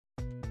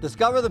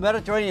Discover the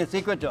Mediterranean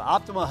secret to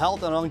optimal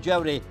health and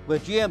longevity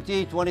with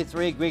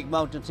GMT23 Greek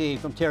Mountain Tea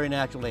from Terry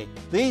Naturally.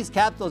 These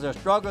capsules are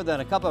stronger than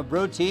a cup of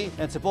brewed tea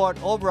and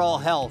support overall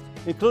health,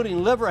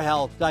 including liver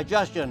health,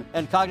 digestion,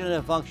 and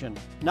cognitive function.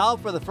 Now,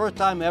 for the first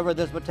time ever,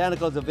 this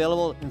botanical is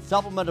available in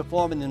supplemental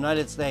form in the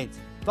United States.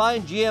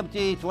 Find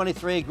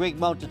GMT23 Greek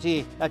Mountain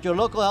Tea at your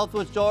local health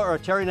food store or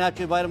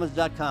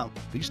terrynaturalvitamins.com.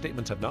 These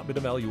statements have not been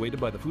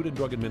evaluated by the Food and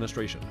Drug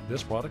Administration.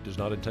 This product is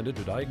not intended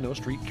to diagnose,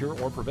 treat, cure,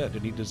 or prevent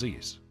any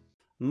disease.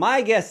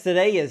 My guest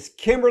today is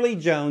Kimberly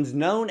Jones,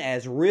 known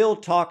as Real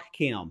Talk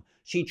Kim.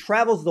 She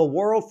travels the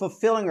world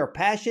fulfilling her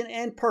passion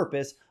and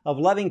purpose of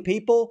loving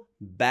people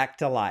back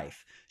to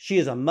life. She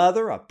is a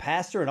mother, a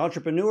pastor, an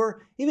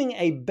entrepreneur, even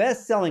a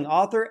best-selling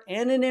author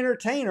and an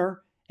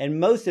entertainer, and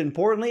most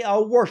importantly,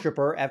 a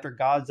worshiper after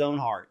God's own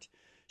heart.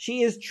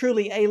 She is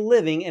truly a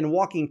living and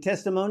walking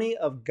testimony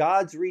of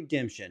God's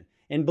redemption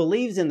and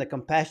believes in the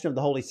compassion of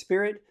the Holy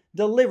Spirit,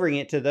 delivering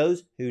it to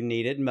those who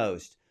need it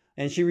most.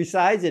 And she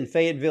resides in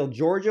Fayetteville,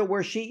 Georgia,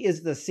 where she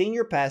is the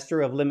senior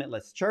pastor of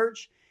Limitless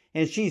Church.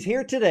 And she's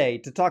here today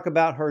to talk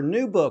about her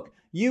new book,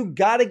 You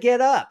Gotta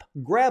Get Up.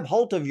 Grab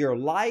hold of your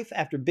life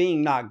after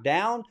being knocked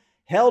down,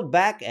 held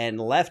back,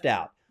 and left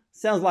out.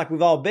 Sounds like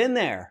we've all been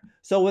there.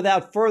 So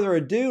without further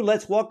ado,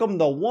 let's welcome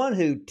the one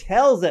who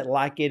tells it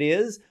like it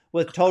is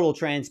with total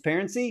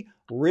transparency,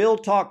 Real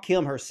Talk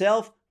Kim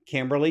herself,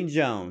 Kimberly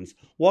Jones.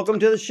 Welcome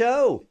to the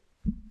show.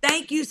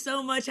 Thank you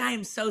so much. I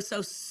am so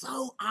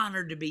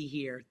honored to be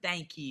here.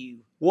 Thank you.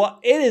 Well,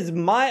 it is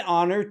my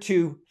honor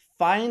to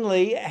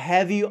finally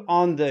have you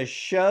on the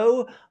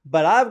show.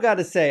 But I've got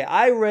to say,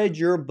 I read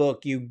your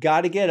book, You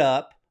Gotta Get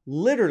Up,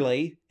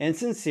 literally and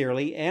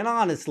sincerely and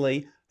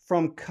honestly,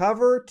 from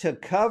cover to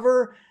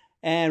cover.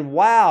 And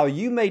wow,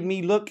 you made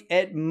me look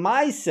at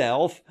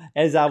myself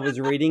as I was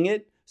reading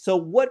it. So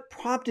what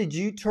prompted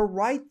you to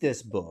write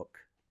this book?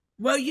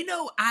 Well, you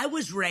know, I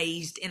was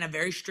raised in a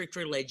very strict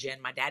religion.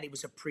 My daddy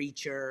was a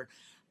preacher.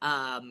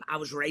 I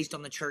was raised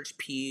on the church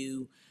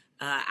pew.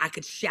 I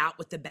could shout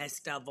with the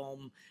best of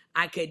them.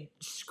 I could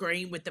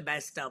scream with the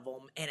best of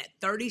them. And at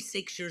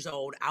 36 years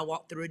old, I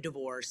walked through a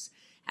divorce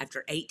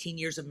after 18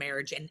 years of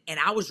marriage. And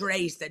I was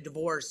raised that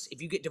divorce,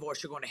 if you get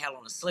divorced, you're going to hell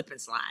on a slip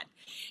and slide.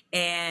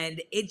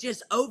 And it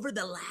just, over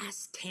the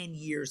last 10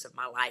 years of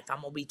my life, I'm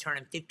going to be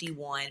turning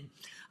 51,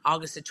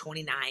 August the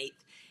 29th.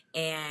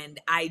 And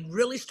I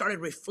really started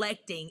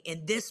reflecting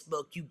in this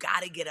book, You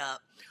Gotta Get Up,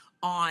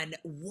 on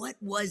what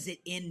was it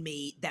in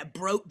me that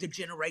broke the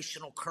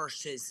generational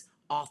curses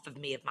off of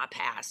me of my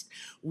past.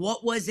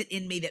 What was it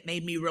in me that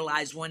made me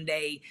realize one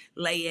day,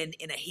 laying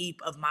in a heap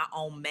of my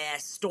own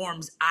mess,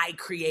 storms I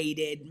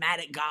created, mad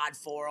at God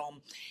for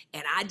them,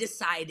 and I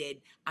decided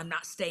I'm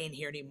not staying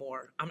here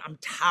anymore. I'm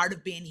tired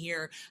of being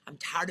here. I'm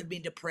tired of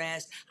being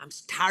depressed. I'm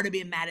tired of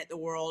being mad at the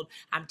world.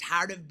 I'm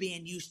tired of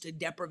being used to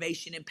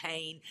deprivation and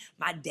pain.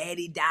 My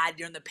daddy died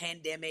during the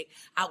pandemic.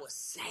 I was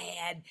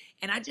sad,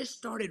 and I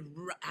started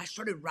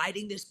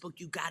writing this book,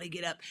 You Gotta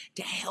Get Up,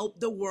 to help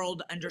the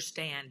world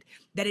understand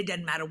that it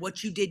doesn't matter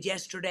what you did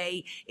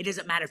yesterday. It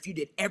doesn't matter if you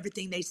did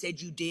everything they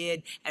said you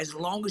did. As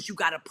long as you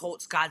got a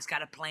pulse, God's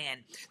got a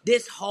plan.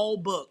 This whole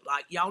book,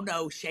 like y'all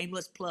know,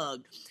 shameless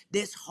plug,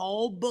 this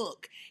whole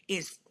book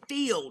is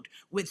filled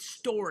with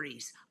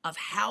stories of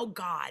how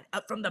God,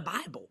 from the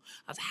Bible,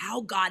 of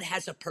how God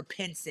has a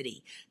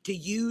propensity to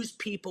use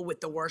people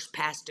with the worst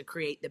past to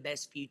create the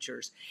best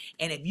futures.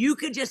 And if you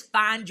could just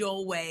find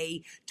your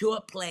way to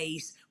a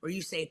place where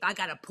you say, if I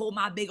got to pull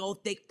my big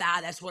old thick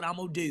thigh, that's what I'm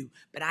going to do,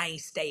 but I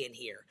ain't staying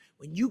here.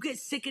 When you get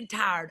sick and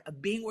tired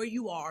of being where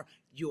you are,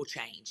 you'll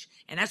change.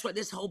 And that's what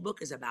this whole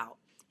book is about.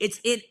 It's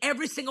in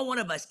every single one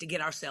of us to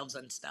get ourselves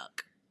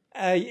unstuck.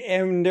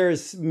 And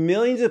there's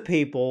millions of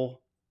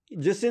people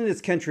just in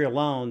this country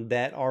alone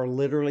that are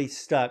literally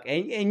stuck.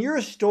 And your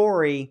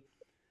story,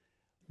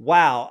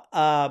 wow.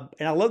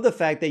 And I love the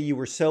fact that you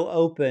were so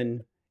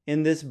open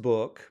in this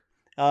book.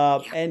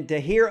 And to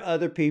hear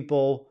other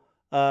people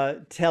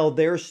tell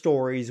their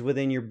stories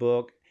within your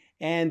book,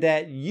 and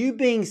that you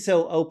being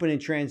so open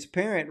and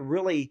transparent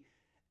really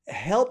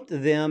helped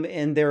them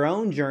in their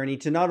own journey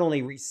to not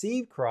only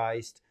receive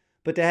Christ,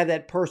 but to have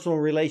that personal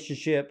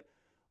relationship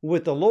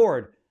with the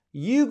Lord.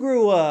 You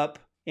grew up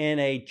in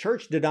a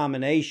church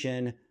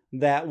denomination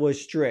that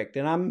was strict.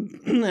 And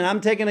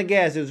I'm taking a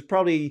guess. It was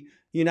probably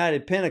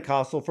United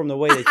Pentecostal from the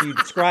way that you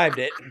described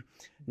it.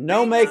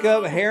 No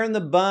makeup, hair in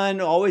the bun,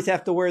 always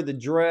have to wear the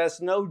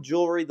dress, no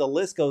jewelry. The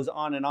list goes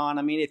on and on.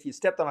 I mean, if you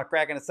stepped on a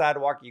crack in the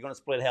sidewalk, you're going to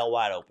split hell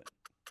wide open.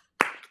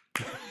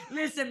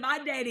 Listen, my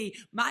daddy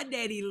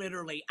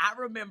literally, I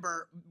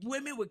remember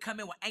women would come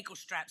in with ankle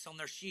straps on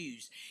their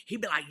shoes.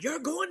 He'd be like, "You're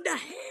going to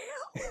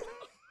hell."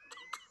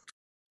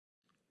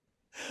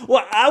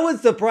 Well, I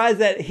was surprised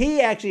that he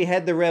actually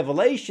had the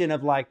revelation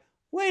of like,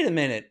 wait a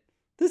minute,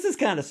 this is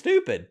kind of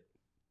stupid.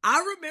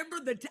 I remember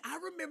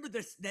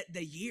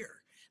the year.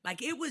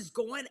 Like, it was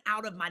going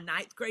out of my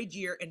 9th grade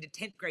year into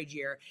 10th grade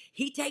year.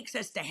 He takes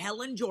us to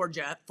Helen,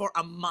 Georgia for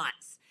a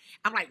month.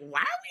 I'm like, why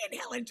are we in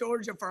Helen,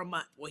 Georgia for a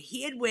month? Well,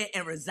 he had went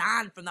and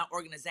resigned from that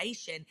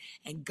organization,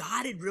 and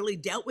God had really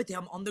dealt with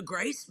him on the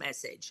grace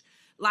message.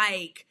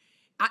 Like,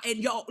 and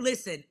y'all,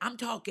 listen, I'm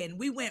talking,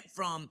 we went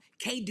from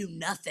can't do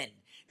nothing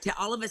to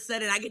all of a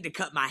sudden I get to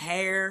cut my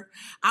hair.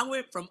 I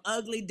went from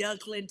ugly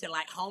duckling to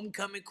like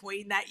homecoming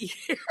queen that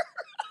year.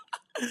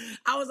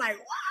 I was like,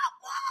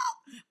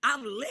 wow,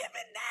 I'm living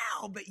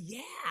now. But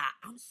yeah,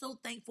 I'm so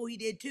thankful he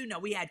did too. Now,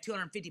 we had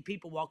 250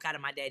 people walk out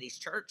of my daddy's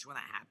church when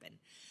that happened.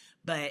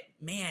 But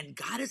man,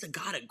 God is a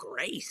God of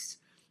grace.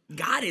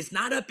 God is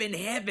not up in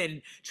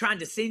heaven trying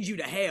to send you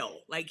to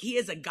hell. Like, he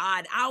is a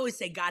God. I always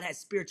say God has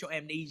spiritual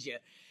amnesia.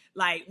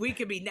 Like, we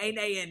could be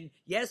nay-naying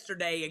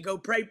yesterday and go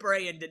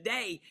praying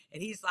today.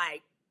 And he's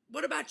like,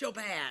 what about your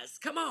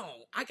past? Come on.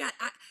 I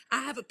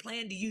have a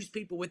plan to use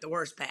people with the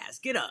worst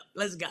past. Get up.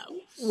 Let's go.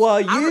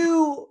 Well,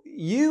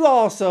 you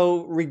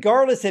also,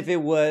 regardless if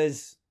it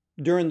was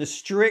during the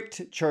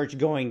strict church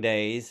going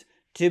days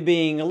to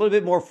being a little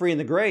bit more free in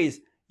the grace,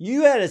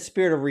 you had a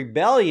spirit of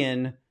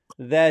rebellion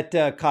that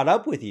caught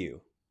up with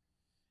you.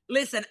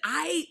 Listen,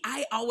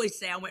 I always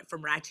say I went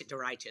from ratchet to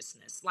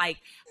righteousness. Like,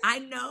 I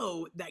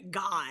know that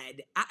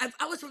God,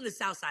 I was from the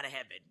south side of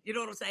heaven. You know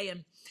what I'm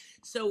saying?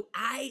 So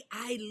I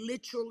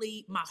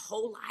literally, my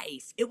whole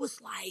life, it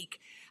was like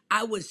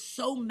I was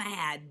so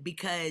mad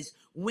because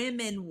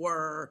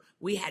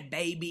we had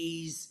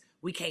babies,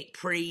 we can't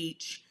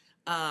preach.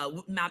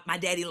 My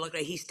daddy looked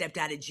like he stepped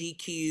out of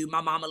GQ.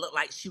 My mama looked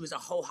like she was a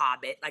whole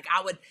hobbit. Like,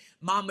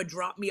 mama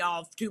dropped me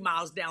off 2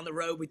 miles down the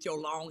road with your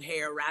long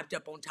hair wrapped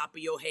up on top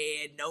of your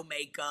head, no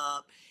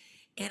makeup.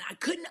 And I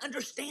couldn't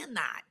understand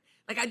that.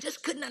 Like, I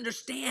just couldn't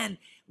understand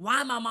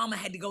why my mama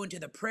had to go into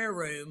the prayer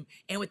room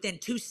and within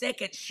 2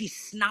 seconds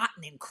she's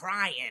snotting and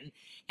crying.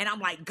 And I'm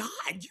like, God,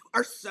 you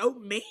are so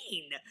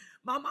mean.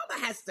 My mama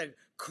has to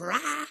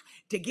cry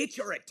to get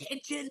your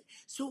attention.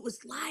 So it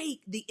was like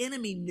the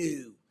enemy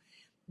knew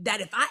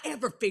that if I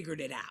ever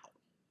figured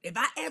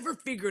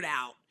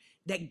out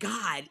that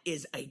God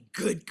is a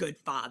good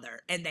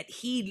father and that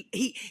he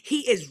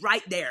is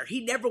right there.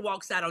 He never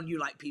walks out on you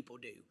like people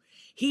do.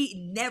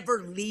 He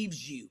never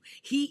leaves you.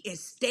 He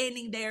is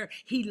standing there.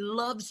 He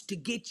loves to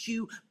get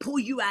you, pull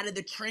you out of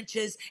the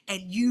trenches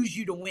and use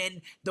you to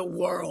win the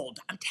world.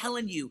 I'm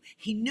telling you,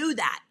 he knew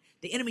that.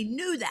 The enemy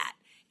knew that.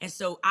 And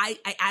so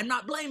I'm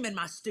not blaming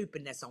my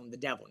stupidness on the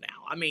devil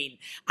now. I mean,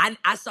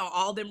 I saw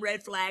all them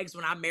red flags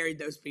when I married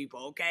those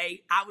people,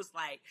 okay? I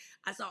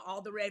saw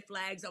all the red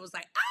flags. I was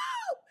like,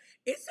 oh,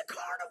 it's a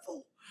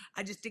carnival.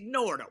 I just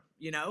ignored them,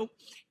 you know?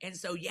 And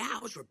so, yeah, I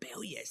was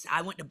rebellious.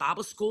 I went to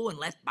Bible school and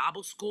left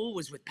Bible school,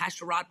 was with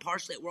Pastor Rod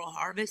Parsley at World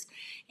Harvest.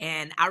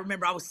 And I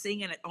remember I was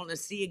singing it on the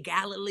Sea of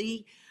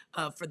Galilee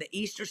for the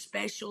Easter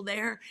special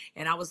there.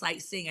 And I was like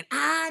singing,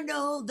 I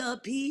know the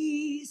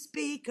peace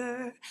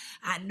speaker.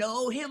 I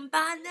know him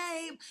by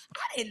name.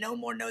 I didn't no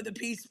more know the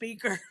peace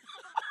speaker.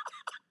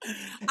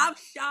 I'm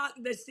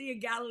shocked the Sea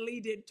of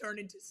Galilee didn't turn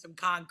into some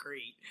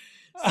concrete.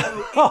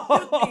 So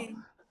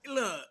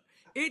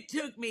it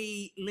took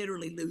me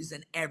literally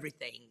losing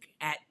everything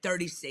at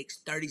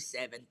 36,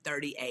 37,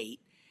 38,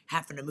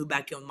 having to move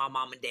back in with my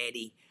mom and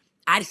daddy.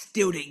 I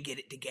still didn't get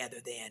it together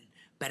then.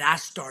 But I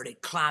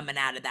started climbing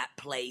out of that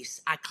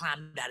place. I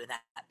climbed out of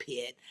that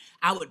pit.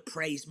 I would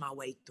praise my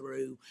way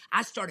through.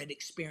 I started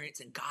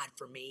experiencing God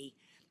for me.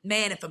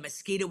 Man, if a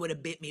mosquito would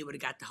have bit me, it would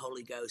have got the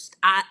Holy Ghost.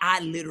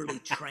 I literally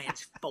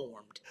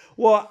transformed.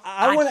 Well,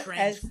 I want to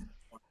ask.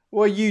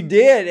 Well, you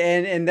did,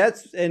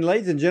 and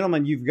ladies and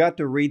gentlemen, you've got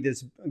to read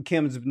this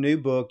Kim's new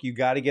book. You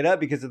got to get up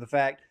because of the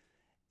fact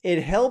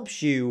it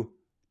helps you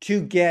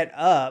to get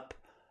up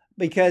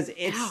because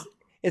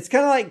it's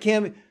kind of like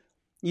Kim.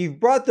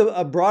 You've brought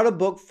a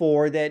book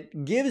forward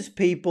that gives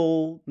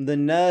people the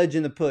nudge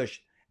and the push.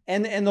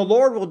 And the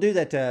Lord will do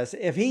that to us.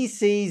 If he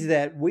sees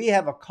that we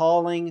have a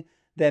calling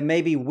that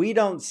maybe we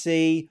don't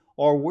see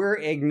or we're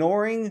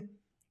ignoring,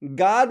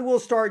 God will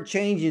start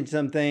changing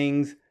some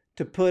things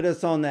to put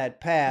us on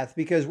that path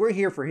because we're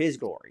here for his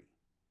glory.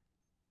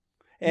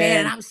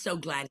 Man, I'm so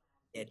glad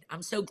he did.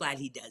 I'm so glad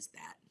he does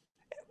that.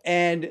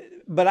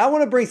 But I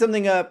want to bring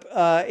something up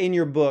in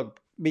your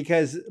book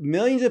because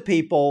millions of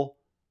people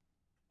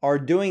are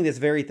doing this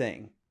very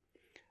thing.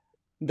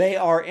 They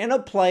are in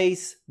a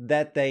place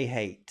that they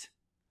hate.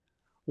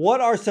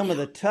 What are some of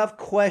the tough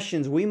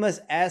questions we must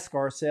ask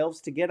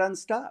ourselves to get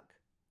unstuck?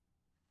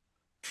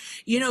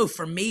 You know,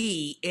 for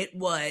me,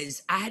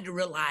 I had to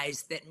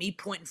realize that me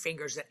pointing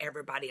fingers at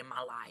everybody in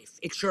my life,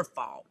 it's your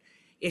fault.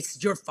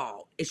 It's your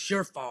fault. It's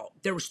your fault.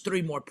 There was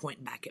 3 more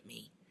pointing back at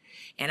me.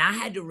 And I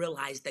had to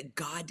realize that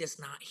God does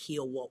not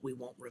heal what we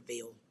won't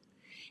reveal.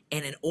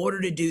 And in order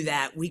to do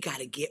that, we got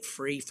to get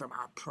free from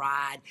our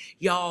pride.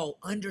 Y'all,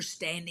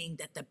 understanding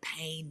that the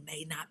pain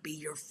may not be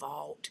your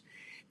fault.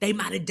 They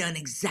might have done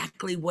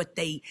exactly what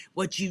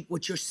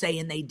you're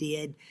saying they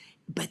did,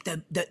 but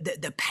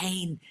the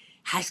pain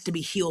has to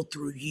be healed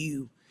through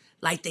you.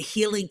 Like the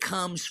healing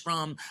comes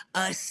from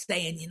us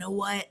saying, you know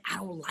what? I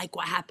don't like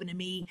what happened to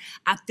me.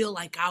 I feel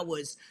like I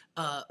was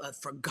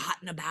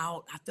forgotten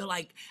about. I feel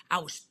like I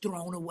was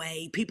thrown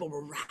away. People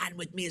were riding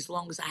with me as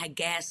long as I had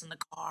gas in the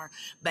car,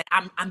 but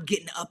I'm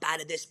getting up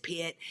out of this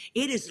pit.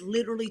 It is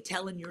literally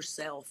telling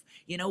yourself,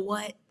 you know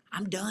what?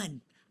 I'm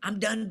done. I'm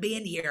done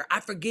being here. I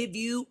forgive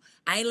you.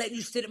 I ain't letting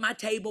you sit at my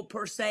table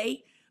per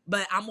se,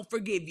 but I'm gonna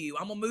forgive you.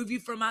 I'm gonna move you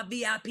from my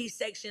VIP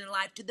section in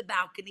life to the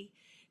balcony,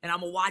 and I'm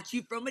gonna watch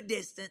you from a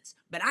distance,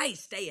 but I ain't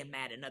staying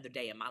mad another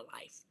day in my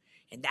life.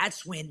 And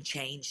that's when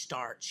change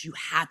starts. You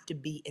have to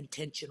be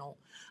intentional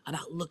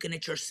about looking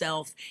at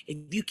yourself. If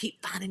you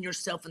keep finding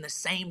yourself in the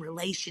same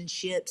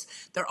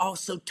relationships, they're all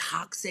so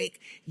toxic.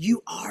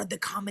 You are the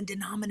common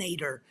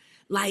denominator.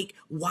 Like,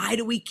 why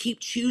do we keep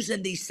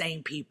choosing these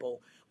same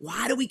people?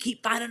 Why do we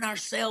keep finding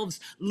ourselves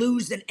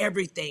losing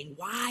everything?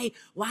 Why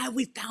have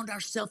we found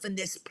ourselves in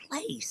this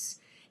place?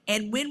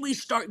 And when we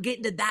start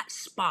getting to that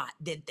spot,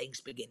 then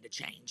things begin to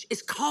change.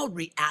 It's called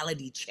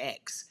reality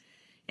checks.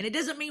 And it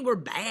doesn't mean we're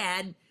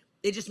bad.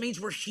 It just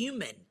means we're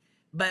human.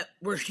 But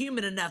we're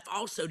human enough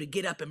also to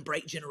get up and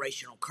break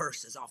generational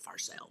curses off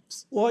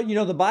ourselves. Well,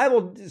 the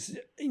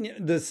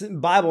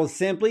Bible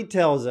simply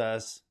tells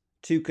us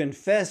to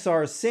confess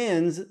our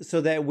sins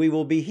so that we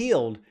will be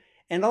healed.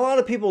 And a lot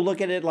of people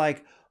look at it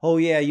like, oh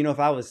yeah, if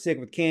I was sick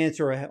with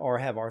cancer or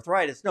have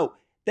arthritis. No,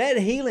 that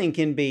healing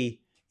can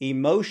be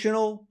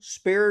emotional,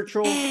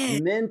 spiritual,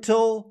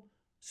 mental.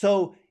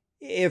 So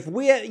if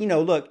we,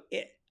 look,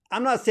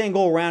 I'm not saying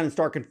go around and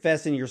start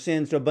confessing your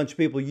sins to a bunch of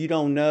people you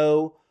don't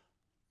know.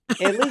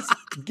 At least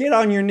get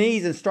on your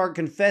knees and start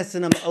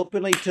confessing them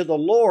openly to the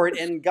Lord,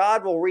 and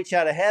God will reach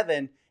out of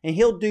heaven and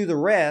he'll do the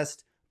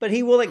rest, but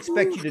he will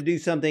expect you to do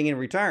something in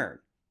return.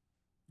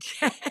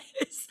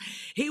 Yes,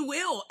 he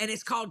will. And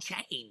it's called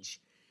change.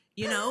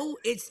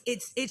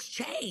 It's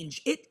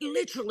change. It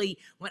literally,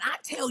 when I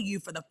tell you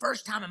for the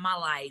first time in my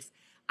life,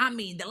 I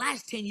mean, the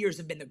last 10 years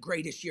have been the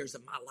greatest years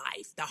of my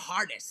life, the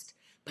hardest,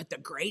 but the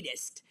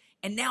greatest.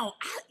 And now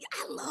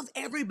I love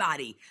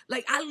everybody.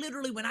 Like I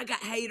literally, when I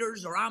got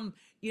haters or I'm,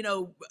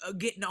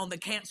 getting on the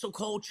cancel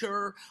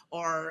culture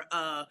or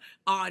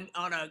on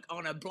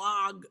a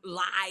blog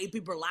live,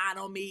 people are lying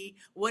on me,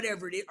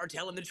 whatever it is, or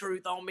telling the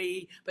truth on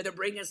me, but they're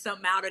bringing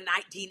something out in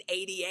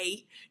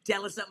 1988,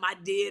 telling something I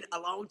did a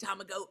long time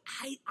ago.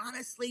 I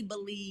honestly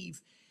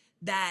believe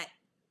that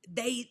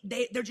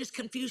they're just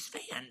confused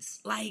fans.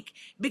 Like,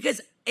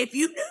 because if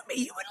you knew me,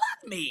 you would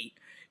love me.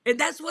 And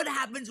that's what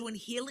happens when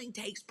healing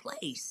takes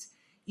place.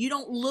 You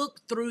don't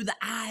look through the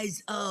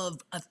eyes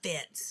of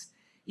offense.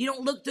 You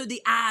don't look through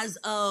the eyes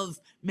of,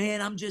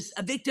 man, I'm just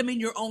a victim in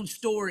your own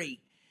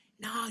story.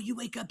 No, you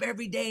wake up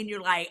every day and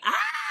you're like,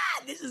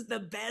 this is the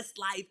best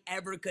life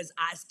ever because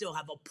I still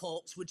have a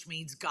pulse, which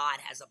means God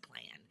has a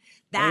plan.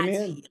 That's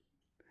Amen. healing.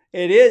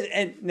 It is.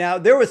 And now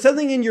there was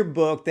something in your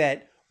book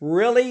that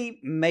really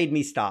made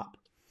me stop.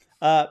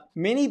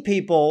 Many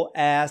people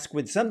ask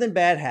when something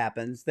bad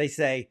happens, they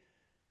say,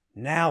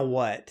 now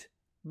what?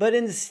 But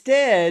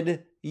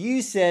instead,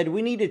 you said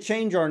we need to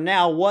change our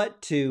now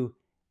what to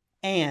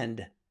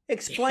and.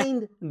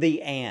 Explain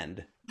the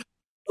and.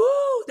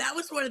 Ooh, that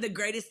was one of the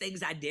greatest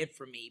things I did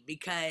for me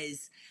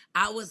because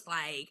I was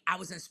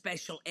in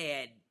special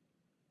ed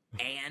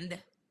and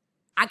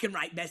I can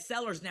write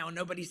bestsellers now and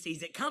nobody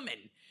sees it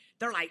coming.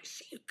 They're like,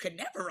 she could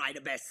never write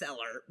a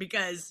bestseller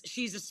because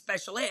she's a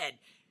special ed.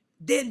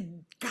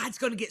 Then God's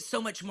going to get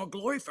so much more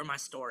glory for my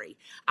story.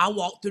 I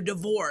walked through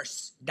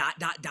divorce, ...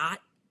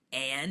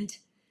 and,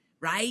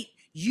 right?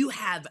 You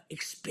have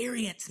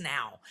experience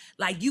now.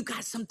 Like you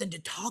got something to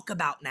talk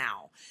about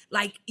now.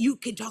 Like you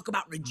can talk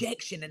about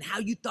rejection and how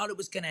you thought it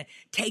was going to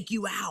take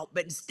you out,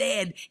 but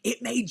instead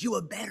it made you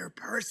a better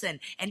person.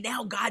 And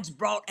now God's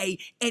brought a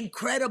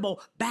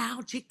incredible bow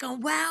chicka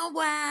wow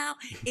wow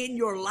in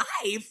your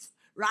life,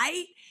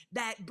 right?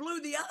 That blew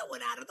the other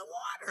one out of the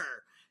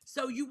water.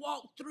 So you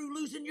walked through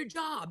losing your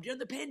job during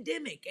the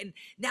pandemic and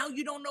now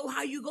you don't know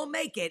how you're going to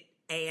make it.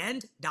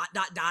 And ...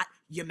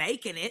 you're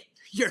making it.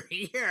 You're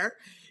here.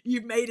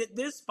 You've made it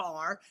this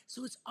far.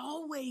 So it's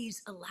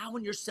always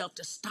allowing yourself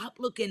to stop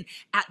looking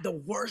at the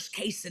worst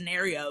case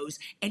scenarios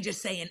and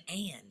just saying,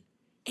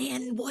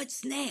 and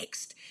what's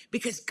next?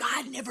 Because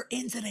God never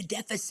ends in a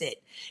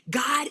deficit.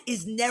 God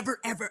is never,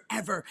 ever,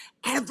 ever,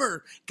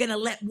 ever going to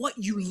let what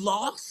you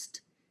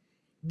lost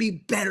be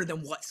better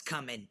than what's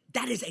coming.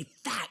 That is a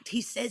fact.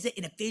 He says it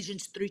in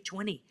Ephesians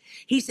 3:20.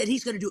 He said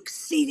he's going to do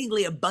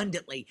exceedingly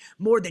abundantly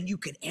more than you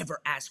could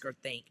ever ask or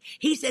think.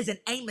 He says in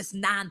Amos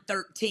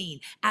 9:13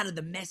 out of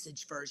the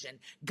Message version,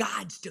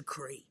 God's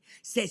decree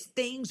says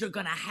things are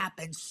going to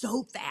happen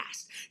so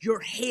fast. Your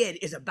head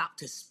is about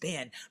to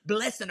spin.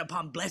 Blessing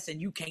upon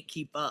blessing, you can't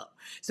keep up.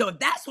 So if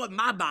that's what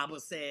my Bible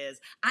says,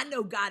 I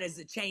know God is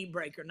a chain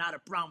breaker, not a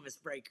promise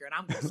breaker. And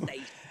I'm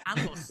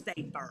going to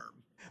stay firm.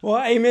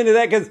 Well, amen to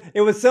that, because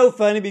it was so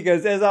funny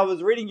because as I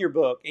was reading your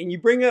book and you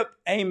bring up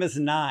Amos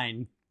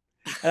 9,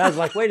 and I was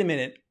like, wait a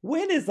minute,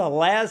 when is the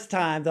last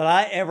time that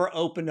I ever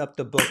opened up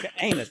the book of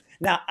Amos?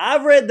 Now,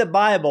 I've read the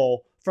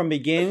Bible from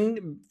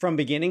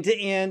beginning to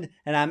end,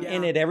 and I'm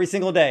in Yeah. it every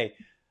single day.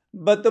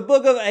 But the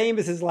book of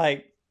Amos is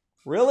like,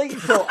 really?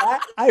 So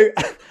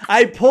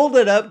I pulled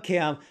it up,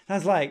 Kim. I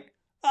was like,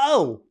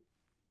 oh,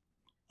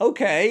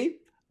 okay.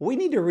 We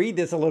need to read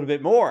this a little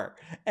bit more.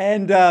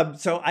 And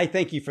so I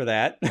thank you for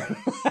that.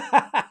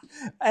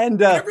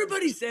 And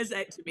Everybody says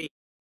that to me.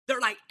 They're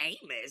like,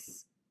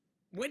 Amos?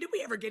 When did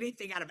we ever get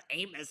anything out of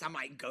Amos? I'm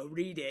like, go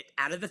read it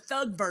out of the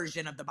thug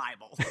version of the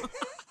Bible.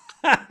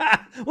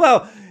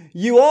 well,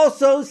 you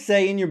also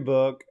say in your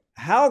book,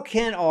 how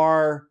can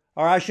or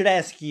I should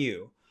ask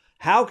you,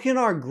 how can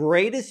our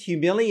greatest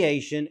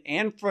humiliation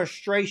and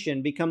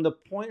frustration become the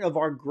point of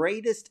our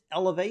greatest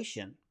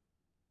elevation?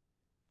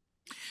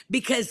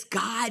 Because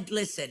God,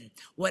 listen,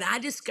 what I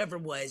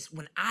discovered was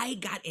when I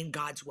got in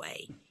God's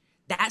way,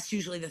 that's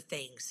usually the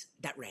things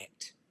that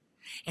wrecked.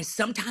 And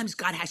sometimes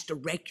God has to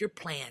wreck your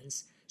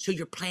plans so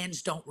your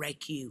plans don't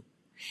wreck you.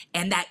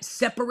 And that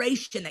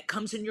separation that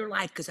comes in your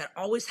life, because that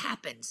always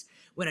happens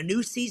when a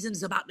new season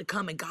is about to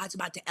come and God's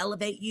about to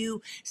elevate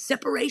you,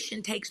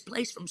 separation takes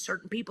place from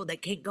certain people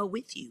that can't go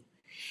with you.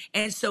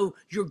 And so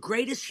your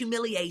greatest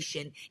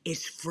humiliation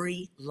is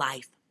free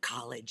life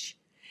college.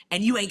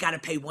 And you ain't got to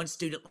pay one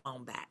student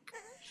loan back.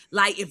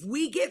 Like if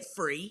we get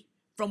free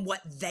from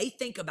what they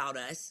think about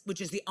us, which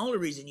is the only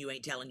reason you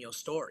ain't telling your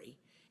story.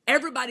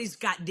 Everybody's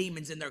got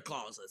demons in their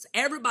closets.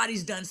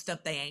 Everybody's done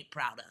stuff they ain't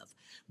proud of.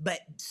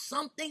 But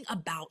something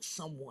about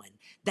someone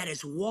that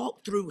has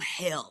walked through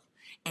hell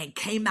and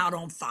came out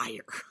on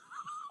fire.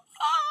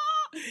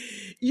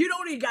 You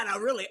don't even got to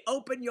really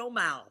open your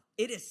mouth.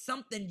 It is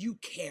something you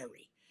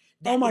carry.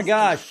 Oh my is a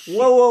gosh. shit.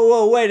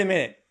 Whoa, wait a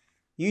minute.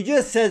 You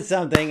just said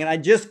something and I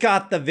just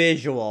got the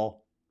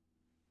visual.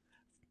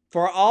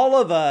 For all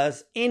of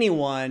us,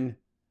 anyone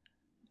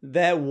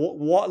that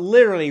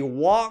literally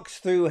walks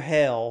through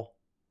hell,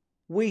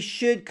 we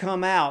should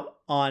come out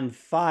on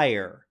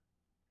fire.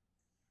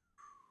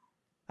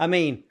 I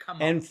mean, Come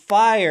on. and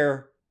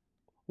fire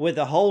with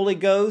the Holy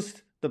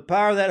Ghost, the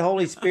power of that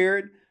Holy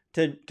Spirit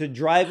to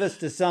drive us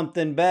to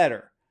something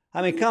better.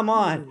 I mean, come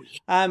on. Ooh,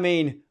 I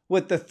mean,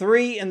 with the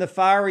three in the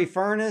fiery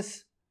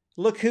furnace,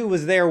 look who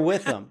was there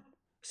with them.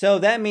 So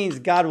that means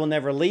God will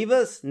never leave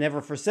us,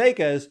 never forsake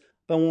us.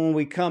 But when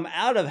we come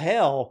out of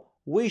hell,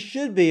 we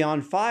should be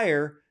on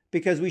fire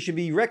because we should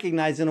be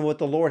recognizing what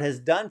the Lord has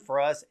done for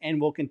us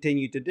and will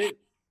continue to do.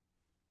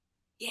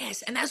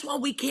 Yes, and that's why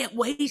we can't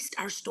waste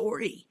our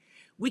story.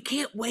 We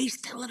can't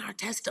waste telling our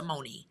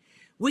testimony.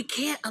 We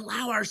can't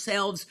allow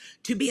ourselves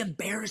to be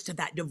embarrassed of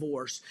that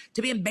divorce,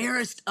 to be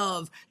embarrassed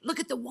of, look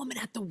at the woman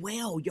at the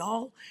well,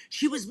 y'all.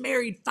 She was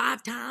married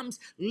 5 times,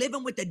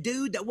 living with a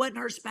dude that wasn't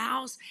her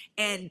spouse,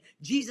 and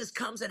Jesus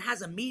comes and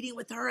has a meeting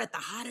with her at the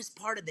hottest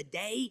part of the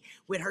day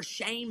when her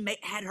shame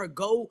had her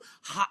go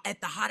at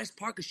the hottest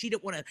part because she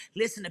didn't want to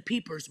listen to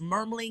people's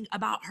murmuring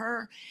about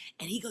her.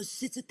 And he goes,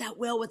 sits at that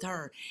well with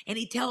her, and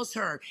he tells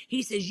her,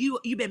 he says,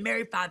 you've been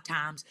married 5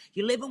 times,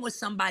 you're living with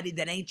somebody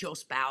that ain't your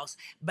spouse,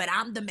 but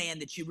I'm the man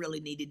that you really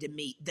needed to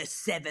meet, the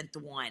 7th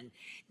one.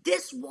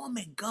 This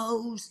woman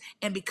goes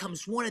and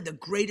becomes one of the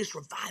greatest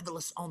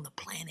revivalists on the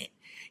planet.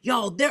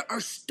 Y'all, there are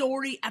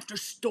story after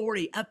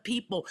story of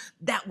people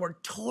that were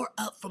tore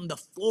up from the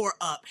floor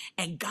up,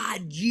 and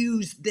God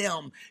used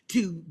them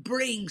to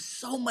bring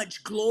so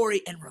much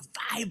glory and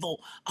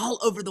revival all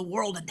over the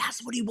world. And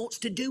that's what he wants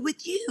to do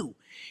with you.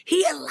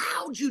 He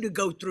allowed you to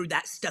go through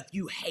that stuff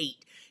you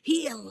hate.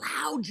 He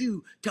allowed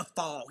you to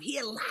fall. He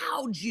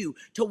allowed you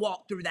to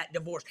walk through that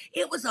divorce.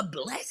 It was a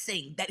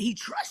blessing that he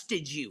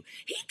trusted you.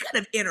 He could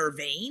have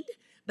intervened,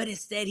 but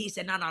instead he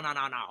said, no.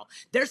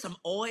 There's some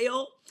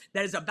oil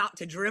that is about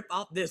to drip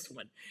off this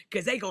one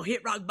because they going to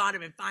hit rock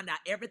bottom and find out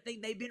everything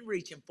they've been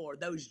reaching for.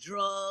 Those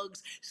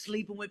drugs,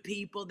 sleeping with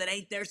people that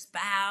ain't their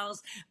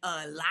spouse,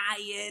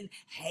 lying,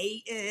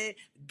 hating,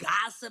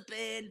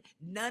 gossiping.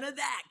 None of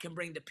that can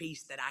bring the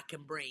peace that I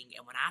can bring.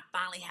 And when I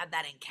finally have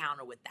that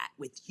encounter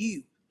with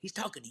you, he's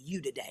talking to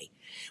you today.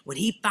 When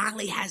he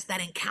finally has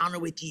that encounter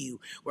with you,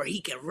 where he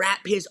can wrap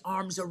his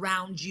arms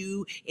around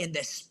you in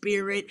the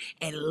spirit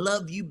and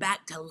love you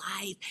back to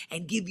life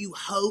and give you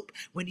hope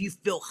when you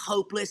feel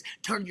hopeless,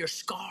 turn your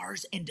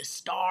scars into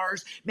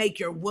stars,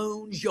 make your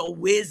wounds your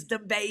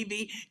wisdom,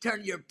 baby,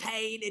 turn your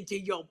pain into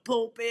your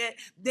pulpit.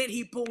 Then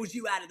he pulls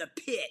you out of the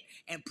pit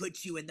and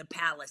puts you in the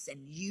palace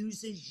and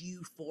uses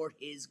you for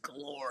his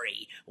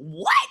glory.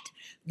 What?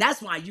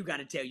 That's why you got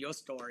to tell your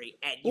story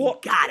and you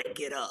got to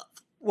get up.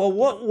 Well,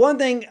 one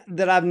thing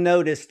that I've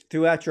noticed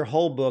throughout your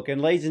whole book,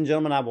 and ladies and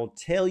gentlemen, I will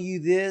tell you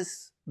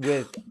this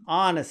with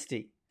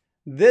honesty.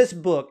 This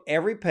book,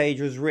 every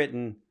page was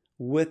written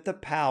with the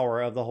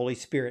power of the Holy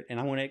Spirit. And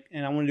I want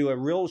to do a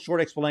real short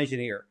explanation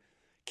here.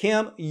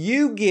 Kim,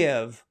 you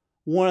give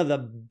one of the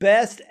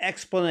best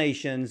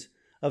explanations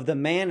of the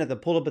man at the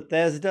pool of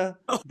Bethesda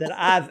that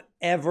I've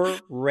ever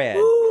read.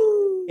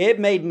 It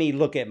made me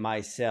look at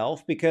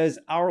myself because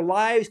our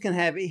lives can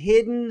have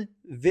hidden,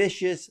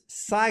 vicious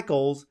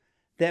cycles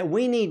that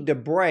we need to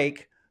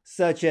break,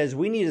 such as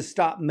we need to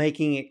stop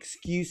making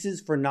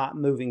excuses for not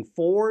moving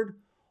forward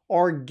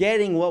or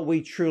getting what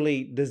we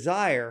truly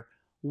desire.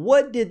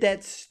 What did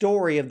that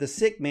story of the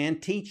sick man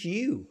teach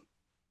you?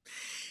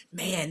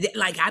 Man,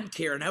 like I'm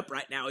tearing up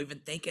right now, even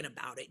thinking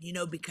about it,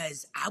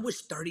 because I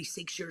was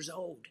 36 years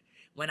old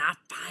when I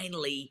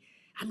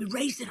mean,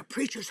 raised in a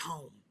preacher's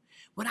home.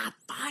 When I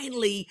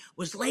finally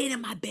was laying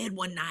in my bed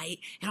one night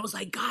and I was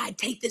like, God,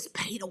 take this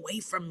pain away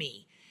from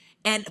me.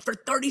 And for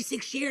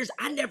 36 years,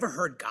 I never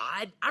heard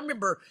God. I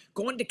remember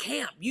going to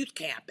camp, youth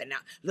camp, and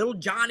little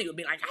Johnny would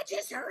be like, I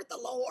just heard the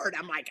Lord.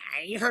 I'm like,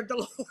 I ain't heard the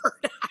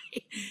Lord.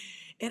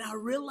 And I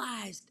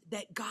realized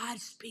that God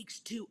speaks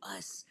to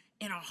us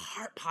in our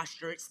heart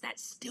posture. It's that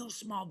still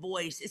small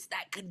voice. It's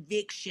that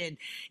conviction.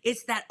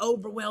 It's that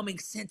overwhelming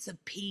sense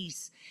of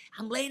peace.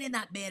 I'm laying in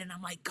that bed and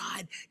I'm like,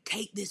 God,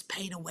 take this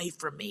pain away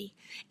from me.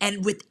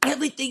 And with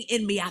everything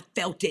in me, I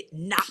felt it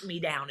knock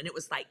me down. And it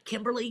was like,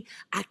 Kimberly,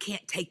 I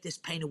can't take this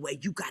pain away.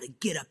 You got to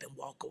get up and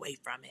walk away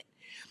from it.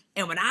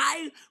 And when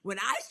I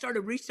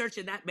started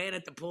researching that man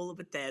at the pool of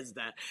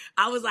Bethesda,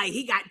 I was like,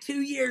 he got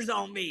 2 years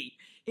on me.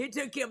 It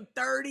took him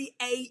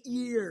 38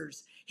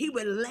 years. He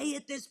would lay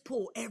at this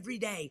pool every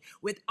day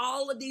with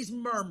all of these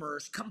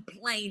murmurers,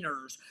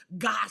 complainers,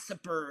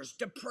 gossipers,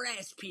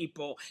 depressed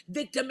people,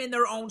 victim in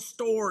their own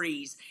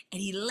stories.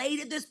 And he laid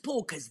at this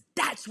pool because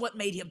that's what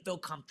made him feel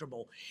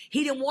comfortable.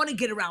 He didn't want to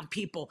get around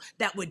people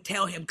that would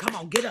tell him, come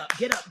on, get up,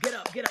 get up, get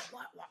up, get up.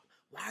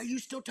 Why are you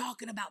still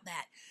talking about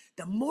that?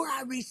 The more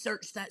I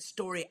researched that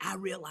story, I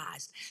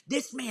realized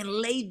this man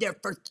laid there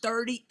for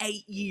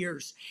 38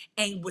 years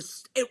and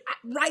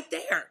right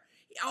there.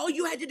 All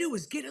you had to do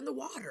was get in the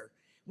water.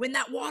 When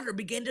that water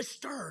began to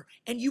stir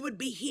and you would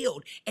be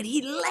healed. And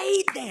he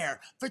laid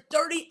there for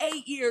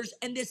 38 years.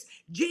 And this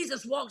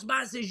Jesus walks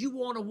by and says, you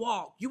want to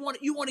walk. You want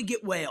to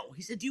get well.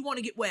 He said, do you want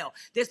to get well?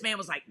 This man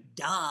was like,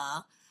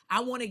 duh. I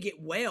want to get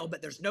well,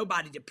 but there's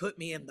nobody to put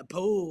me in the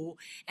pool.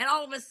 And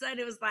all of a sudden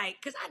it was like,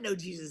 because I know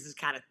Jesus is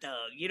kind of thug.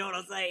 You know what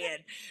I'm saying?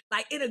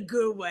 Like in a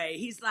good way.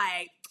 He's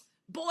like,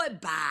 boy,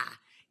 bye.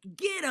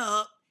 Get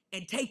up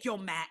and take your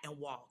mat and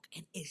walk.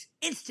 And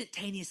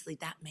instantaneously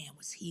that man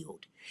was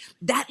healed.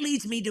 That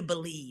leads me to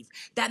believe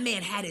that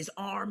man had his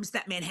arms,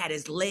 that man had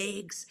his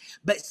legs,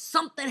 but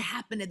something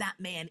happened to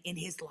that man in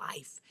his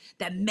life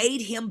that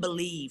made him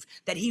believe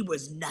that he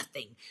was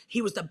nothing.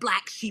 He was the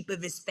black sheep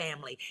of his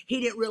family.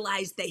 He didn't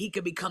realize that he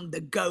could become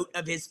the goat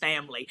of his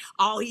family.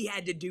 All he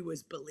had to do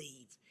was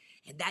believe.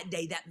 And that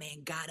day, that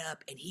man got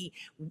up and he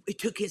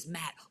took his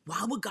mat.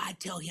 Why would God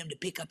tell him to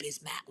pick up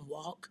his mat and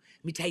walk?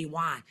 Let me tell you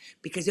why.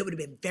 Because it would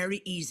have been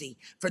very easy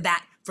for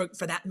that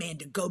man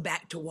to go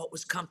back to what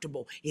was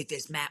comfortable if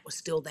his mat was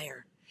still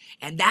there.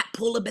 And that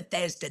pool of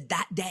Bethesda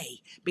that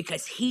day,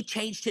 because he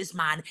changed his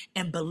mind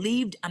and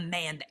believed a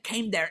man that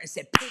came there and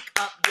said, pick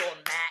up your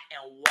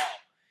mat and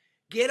walk.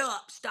 Get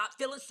up. Stop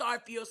feeling sorry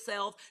for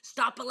yourself.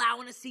 Stop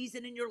allowing a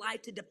season in your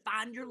life to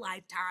define your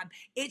lifetime.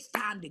 It's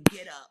time to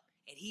get up.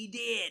 And he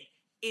did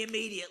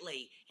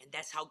immediately. And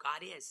that's how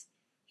God is.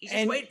 He's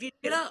just waiting for you to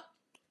get up.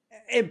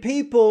 And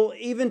people,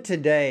 even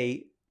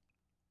today,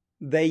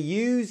 they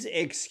use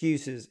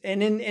excuses.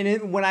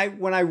 And when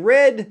I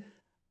read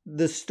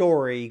the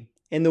story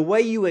and the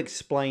way you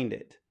explained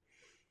it,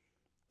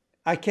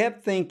 I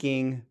kept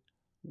thinking,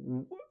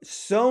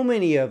 so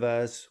many of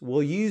us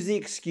will use the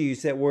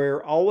excuse that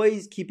we're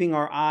always keeping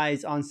our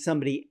eyes on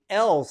somebody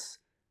else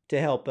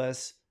to help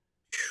us.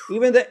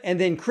 And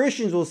then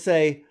Christians will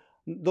say,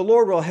 the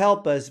Lord will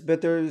help us,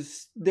 but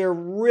they're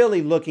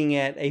really looking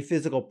at a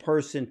physical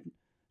person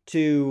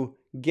to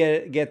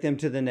get them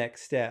to the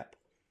next step.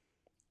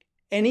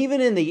 And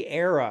even in the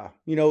era,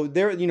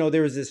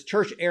 there was this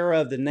church era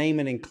of the name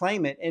it and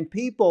claim it, and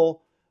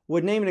people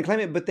would name it and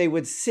claim it, but they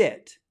would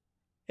sit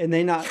and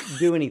they not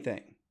do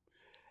anything.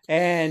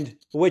 And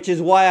which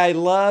is why I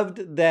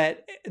loved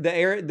that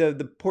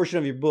the portion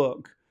of your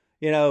book,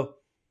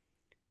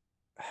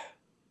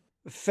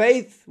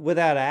 faith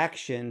without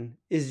action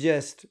is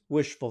just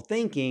wishful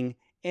thinking.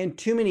 And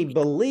too many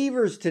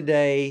believers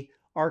today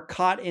are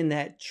caught in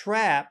that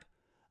trap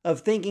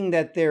of thinking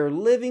that they're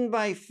living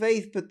by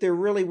faith, but they're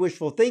really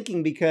wishful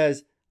thinking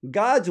because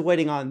God's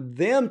waiting on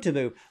them to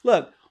move.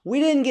 Look, we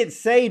didn't get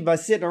saved by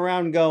sitting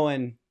around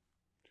going,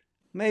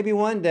 maybe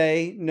one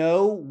day.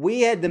 No,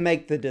 we had to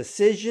make the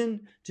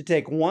decision to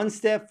take one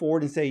step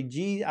forward and say,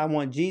 gee, I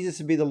want Jesus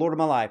to be the Lord of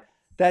my life.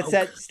 That's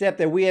that step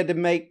that we had to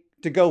make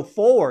to go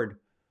forward.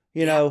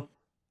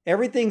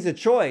 Everything's a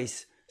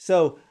choice.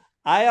 So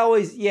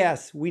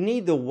yes, we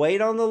need to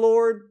wait on the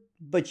Lord,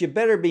 but you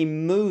better be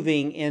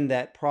moving in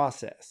that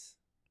process.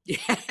 Yeah,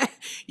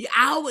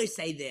 I always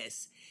say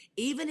this,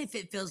 even if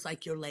it feels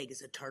like your leg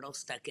is a turtle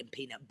stuck in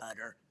peanut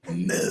butter,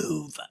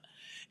 move,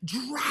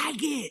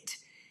 drag it.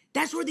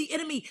 That's where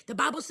the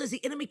Bible says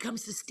the enemy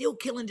comes to steal,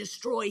 kill, and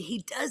destroy. He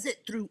does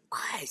it through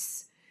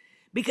us.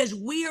 Because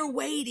we are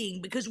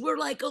waiting, because we're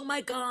like, oh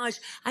my gosh,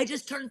 I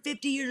just turned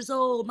 50 years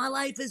old. My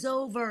life is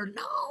over.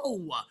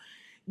 No,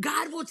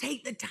 God will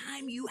take the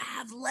time you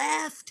have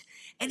left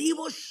and he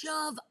will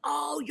shove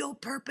all your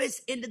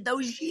purpose into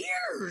those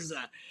years.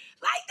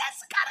 Like, that's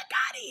the kind of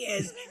God he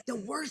is. The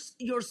worse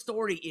your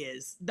story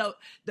is, the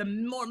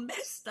more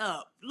messed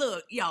up.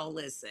 Look, y'all,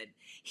 listen.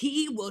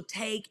 He will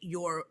take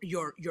your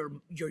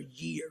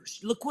years.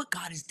 Look what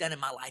God has done in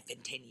my life in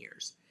 10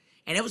 years.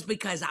 And it was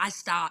because I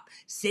stopped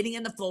sitting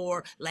in the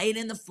floor, laying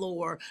in the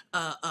floor,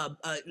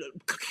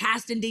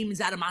 casting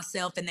demons out of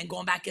myself, and then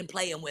going back and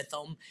playing with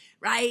them.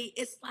 Right?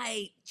 It's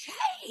like,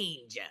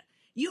 change.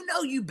 You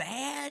know you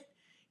bad.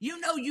 You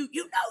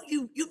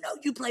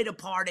played a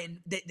part in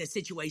the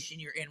situation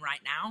you're in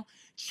right now.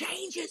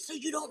 Change it so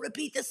you don't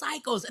repeat the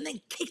cycles, and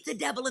then kick the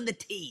devil in the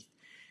teeth,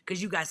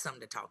 because you got something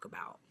to talk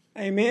about.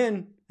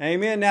 Amen.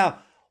 Amen.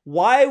 Now,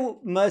 why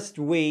must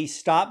we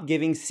stop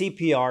giving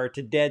CPR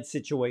to dead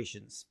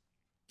situations?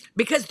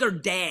 Because they're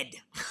dead.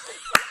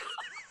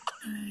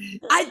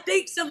 I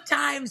think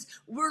sometimes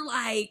we're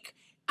like,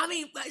 I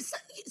mean,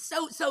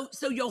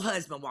 so your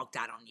husband walked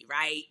out on you,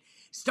 right?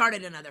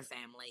 Started another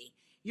family.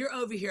 You're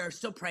over here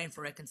still praying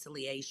for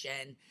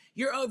reconciliation.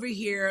 You're over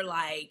here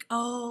like,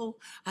 oh,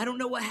 I don't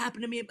know what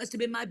happened to me. It must have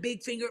been my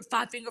big finger,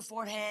 5-finger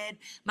forehead,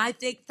 my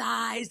thick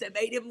thighs that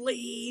made him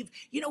leave.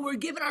 You know, we're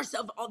giving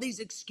ourselves all these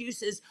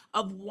excuses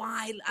of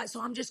why.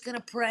 So I'm just going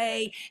to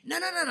pray. No.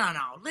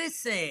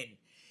 Listen.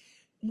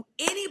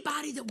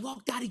 Anybody that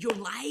walked out of your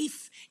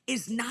life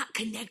is not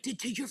connected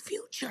to your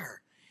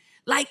future.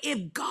 Like,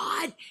 if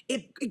God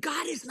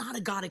is not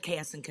a God of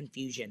chaos and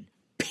confusion,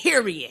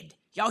 period.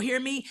 Y'all hear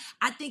me?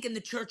 I think in the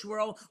church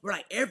world, we're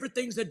like,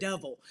 everything's a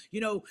devil.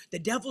 You know, the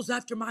devil's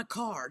after my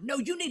car. No,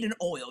 you need an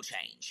oil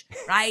change,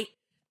 right?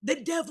 The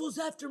devil's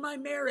after my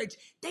marriage.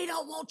 They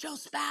don't want your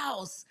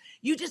spouse.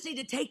 You just need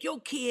to take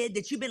your kid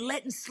that you've been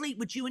letting sleep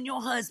with you and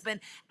your husband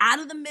out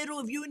of the middle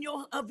of you and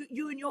your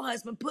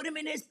husband, put him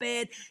in his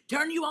bed,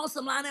 turn you on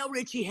some Lionel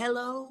Richie.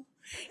 Hello?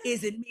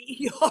 Is it me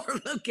you're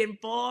looking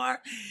for?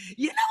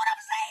 You know what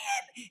I'm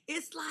saying?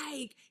 It's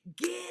like,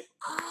 get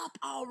up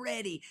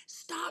already.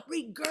 Stop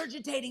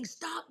regurgitating.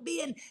 Stop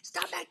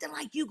acting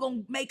like you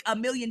gonna make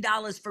 $1 million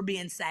for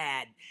being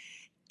sad.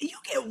 You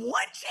get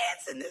one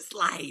chance in this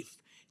life.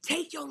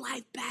 Take your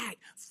life back.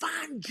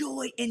 Find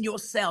joy in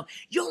yourself.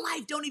 Your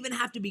life don't even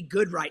have to be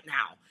good right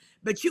now,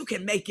 but you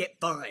can make it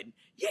fun.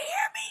 You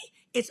hear me?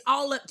 It's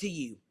all up to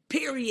you.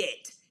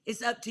 Period.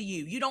 It's up to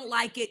you. You don't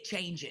like it,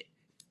 change it.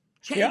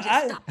 Change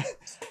it. Stop it.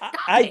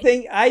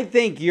 I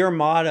think your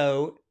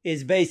motto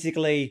is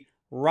basically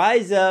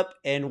rise up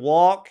and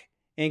walk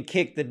and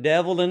kick the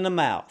devil in the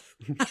mouth.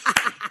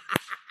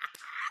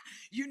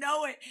 You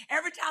know it.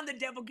 Every time the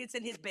devil gets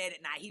in his bed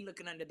at night, he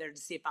looking under there to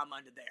see if I'm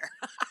under there.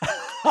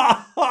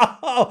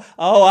 Oh,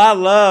 I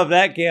love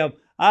that, Kim.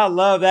 I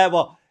love that.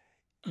 Well,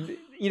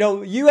 you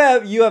know,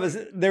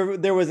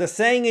 there was a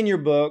saying in your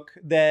book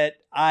that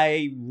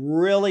I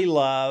really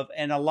love,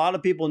 and a lot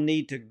of people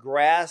need to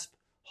grasp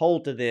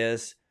hold of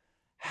this.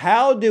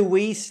 How do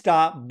we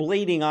stop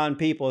bleeding on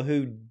people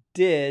who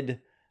did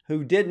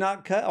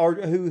not cut, or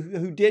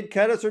who did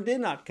cut us or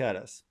did not cut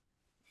us?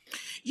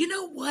 You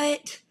know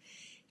what?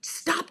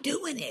 Stop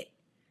doing it.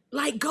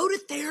 Like, go to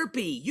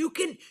therapy. You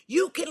can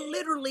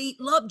literally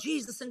love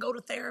Jesus and go to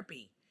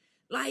therapy.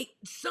 Like,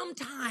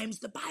 sometimes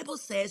the Bible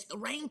says the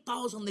rain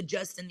falls on the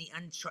just and the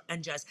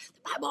unjust.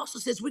 The Bible also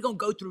says we're going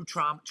to go through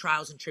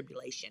trials and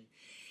tribulation.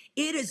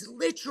 It is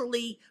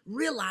literally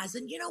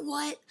realizing, you know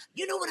what?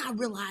 You know what I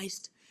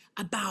realized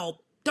about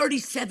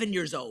 37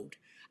 years old?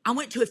 I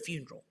went to a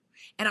funeral.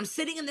 And I'm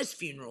sitting in this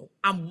funeral.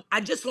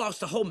 I just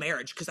lost a whole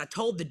marriage because I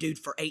told the dude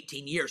for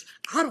 18 years,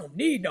 I don't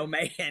need no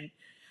man.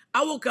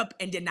 I woke up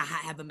and did not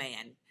have a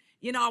man.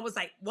 You know, I was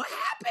like, what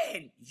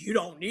happened? You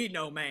don't need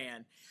no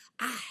man.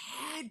 I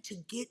had to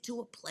get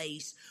to a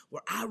place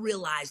where I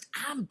realized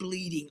I'm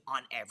bleeding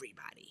on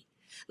everybody.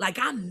 Like,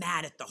 I'm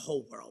mad at the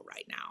whole world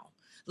right now.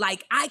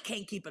 Like, I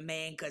can't keep a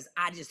man because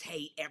I just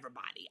hate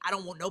everybody. I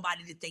don't want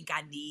nobody to think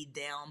I need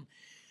them.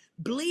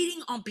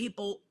 Bleeding on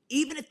people,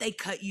 even if they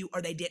cut you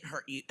or they didn't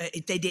hurt you,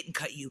 if they didn't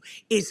cut you,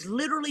 is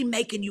literally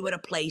making you at a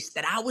place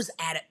that I was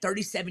at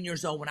 37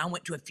 years old when I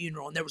went to a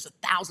funeral, and there was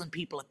 1,000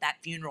 people at that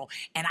funeral,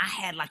 and I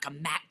had like a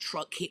Mack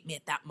truck hit me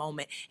at that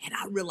moment, and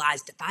I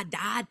realized if I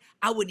died,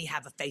 I wouldn't even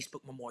have a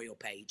Facebook memorial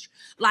page.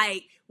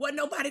 Like, wasn't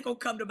nobody gonna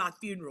come to my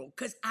funeral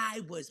because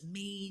I was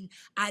mean.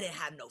 I didn't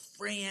have no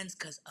friends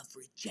because of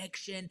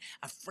rejection,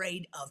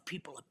 afraid of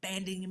people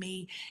abandoning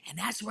me. And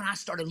that's when I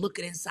started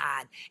looking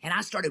inside, and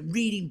I started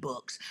reading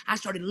books. I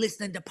started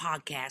listening to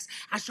podcasts.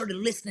 I started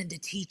listening to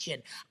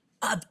teaching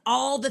of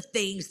all the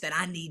things that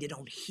I needed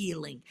on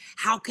healing.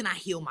 How can I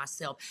heal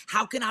myself?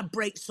 How can I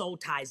break soul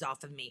ties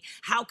off of me?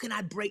 How can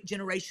I break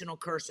generational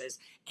curses?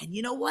 And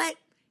you know what?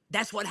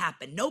 That's what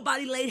happened.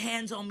 Nobody laid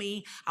hands on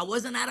me. I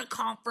wasn't at a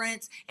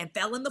conference and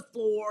fell on the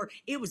floor.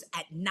 It was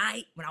at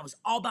night when I was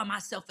all by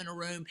myself in a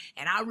room,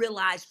 and I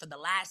realized for the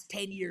last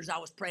 10 years I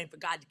was praying for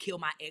God to kill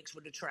my ex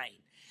with a train.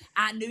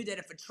 I knew that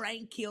if a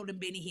train killed him,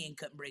 Benny Hinn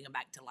couldn't bring him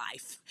back to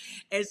life.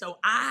 And so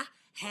I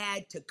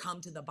had to come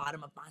to the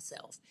bottom of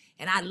myself,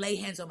 and I lay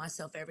hands on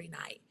myself every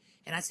night.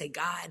 And I say,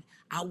 God,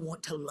 I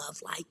want to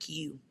love like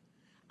you.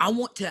 I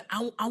want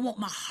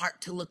my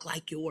heart to look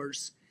like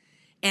yours.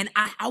 And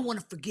I want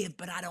to forgive,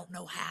 but I don't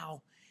know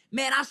how.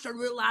 Man, I started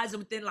realizing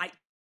within like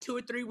 2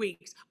 or 3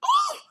 weeks,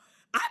 oh,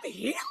 I'm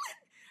healing.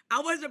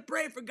 I wasn't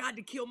praying for God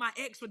to kill my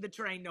ex with the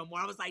train no more.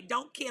 I was like,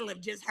 don't kill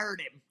him, just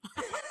hurt him.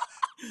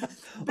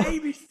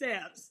 Baby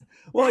steps.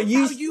 Well, That's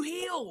you how you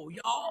heal,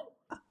 y'all.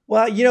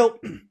 well,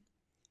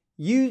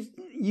 you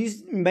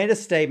made a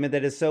statement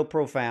that is so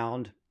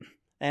profound,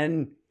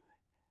 and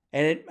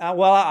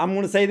well, I'm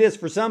going to say this: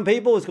 for some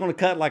people, it's going to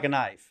cut like a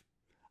knife.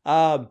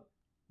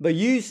 But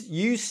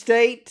you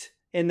state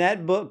in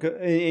that book,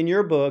 in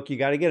your book, You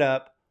Got to Get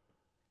Up.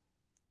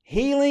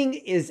 Healing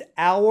is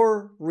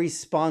our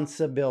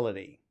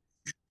responsibility.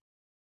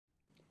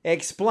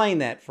 Explain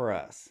that for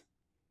us.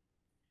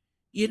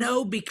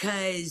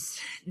 Because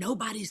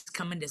nobody's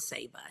coming to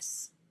save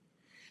us.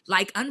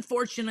 Like,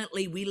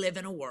 unfortunately, we live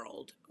in a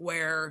world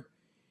where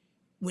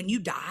when you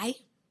die,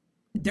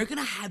 they're going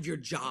to have your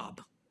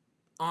job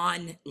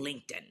on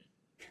LinkedIn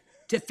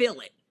to fill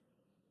it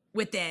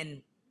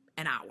within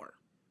an hour.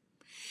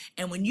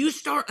 And when you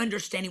start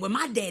understanding, when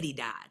my daddy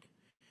died,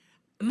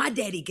 my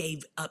daddy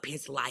gave up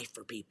his life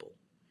for people.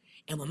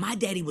 And when my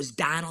daddy was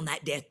dying on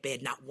that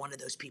deathbed, not one of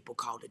those people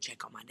called to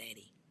check on my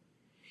daddy.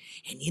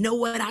 And you know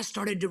what I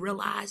started to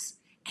realize?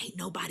 Ain't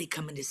nobody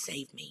coming to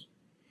save me.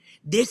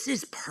 This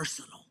is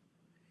personal.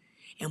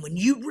 And when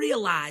you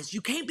realize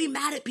you can't be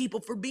mad at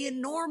people for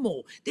being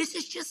normal, this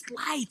is just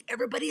life.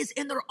 Everybody is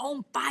in their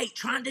own fight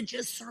trying to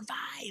just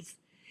survive.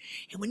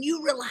 And when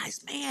you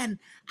realize, man,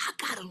 I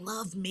gotta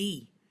love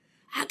me.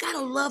 I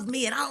gotta love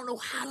me, and I don't know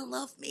how to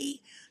love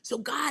me. So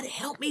God,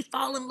 help me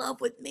fall in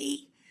love with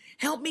me.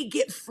 Help me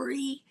get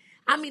free.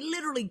 I mean,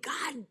 literally,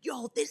 God,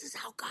 y'all, this is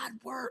how God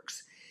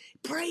works.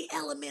 Pray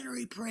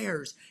elementary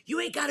prayers. You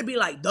ain't got to be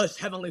like, thus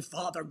Heavenly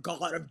Father,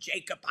 God of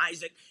Jacob,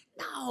 Isaac.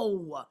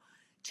 No,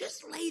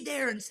 just lay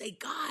there and say,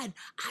 God,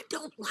 I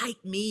don't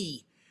like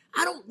me.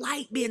 I don't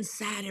like being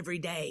sad every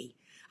day.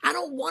 I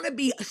don't want to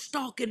be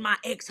stalking my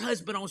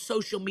ex-husband on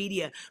social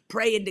media,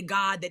 praying to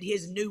God that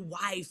his new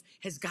wife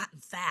has gotten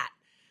fat.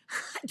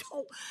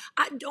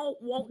 I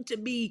don't want to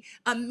be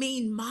a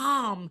mean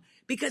mom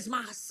because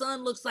my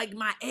son looks like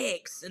my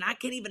ex and I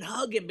can't even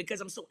hug him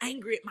because I'm so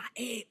angry at my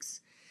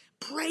ex.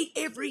 Pray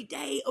every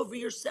day over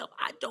yourself.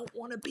 I don't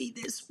want to be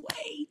this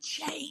way.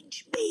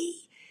 Change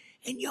me.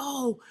 And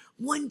y'all,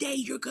 one day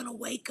you're going to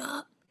wake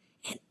up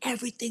and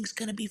everything's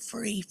going to be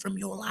free from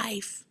your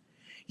life.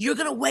 You're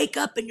going to wake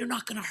up and you're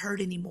not going to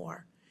hurt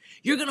anymore.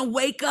 You're going to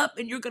wake up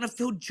and you're going to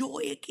feel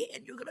joy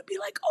again. You're going to be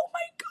like, oh my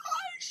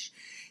gosh,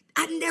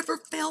 I never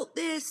felt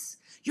this.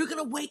 You're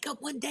going to wake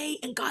up one day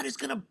and God is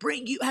going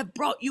to have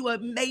brought you a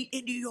mate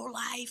into your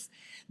life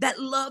that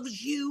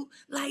loves you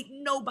like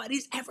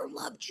nobody's ever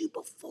loved you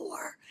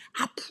before.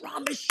 I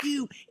promise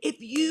you, if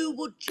you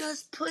will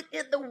just put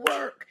in the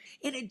work,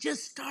 and it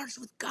just starts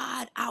with,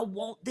 God, I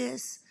want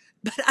this,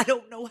 but I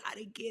don't know how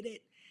to get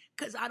it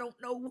because I don't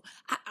know.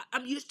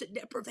 I'm used to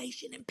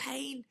deprivation and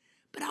pain,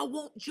 but I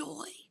want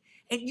joy.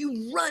 And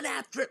you run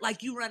after it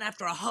like you run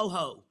after a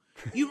ho-ho.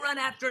 You run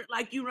after it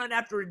like you run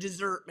after a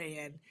dessert,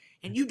 man.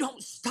 And you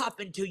don't stop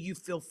until you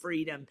feel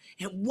freedom.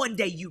 And one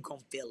day you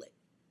gonna feel it.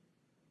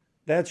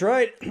 That's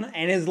right.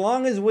 And as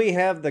long as we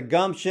have the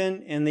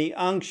gumption and the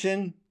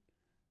unction,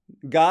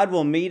 God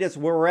will meet us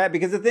where we're at.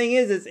 Because the thing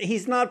is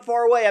he's not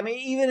far away. I mean,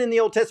 even in the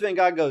Old Testament,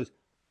 God goes,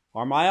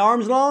 are my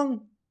arms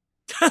long?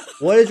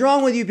 What is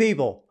wrong with you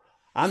people?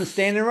 I'm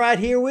standing right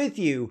here with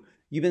you.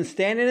 You've been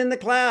standing in the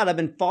cloud. I've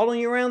been following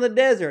you around the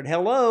desert.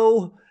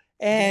 Hello.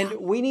 And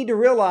we need to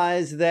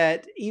realize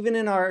that even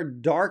in our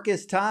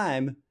darkest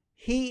time,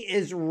 he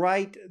is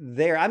right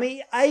there. I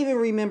mean, I even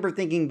remember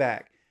thinking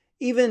back,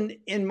 even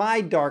in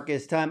my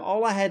darkest time,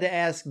 all I had to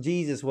ask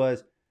Jesus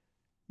was,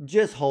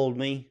 just hold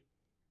me.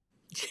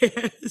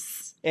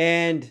 Yes.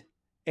 And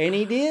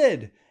he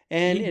did.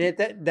 And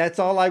that's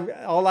all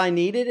I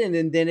needed.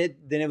 And then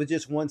it was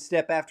just one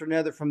step after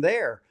another from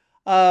there.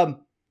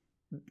 And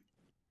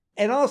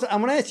also,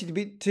 I'm going to ask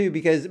you too,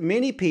 because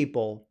many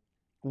people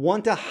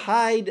want to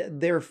hide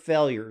their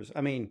failures.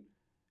 I mean,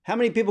 how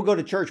many people go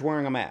to church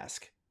wearing a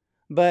mask?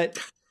 But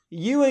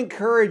you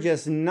encourage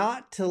us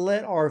not to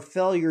let our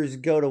failures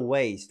go to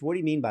waste. What do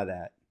you mean by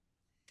that?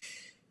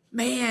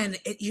 Man,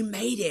 you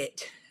made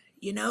it.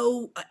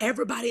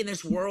 Everybody in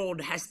this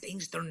world has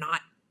things they're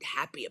not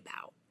happy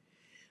about.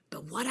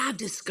 But what I've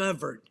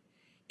discovered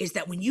is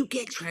that when you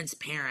get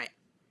transparent,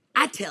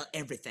 I tell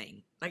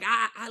everything. Like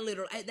I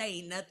literally, there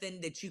ain't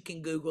nothing that you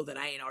can Google that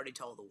I ain't already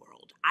told the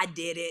world. I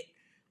did it.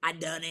 I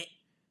done it,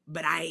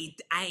 but I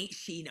ain't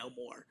she no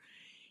more.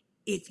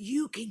 If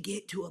you can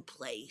get to a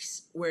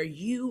place where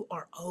you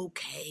are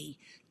okay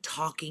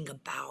talking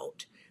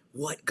about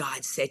what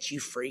God set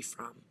you free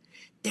from,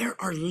 there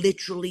are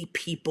literally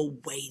people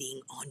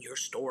waiting on your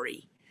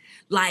story.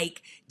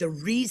 Like the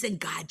reason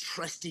God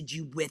trusted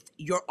you with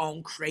your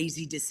own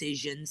crazy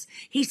decisions,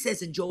 he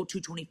says in Joel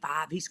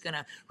 2:25, he's going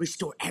to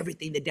restore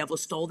everything the devil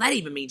stole. That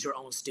even means your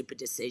own stupid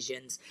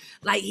decisions.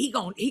 Like he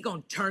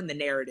gonna turn the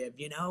narrative.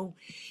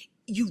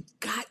 You've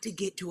got to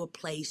get to a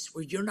place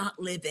where you're not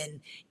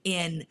living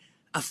in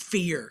of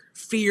fear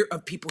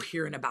of people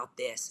hearing about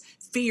this,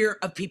 fear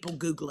of people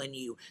Googling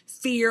you,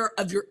 fear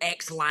of your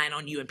ex lying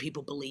on you and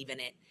people believing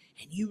it.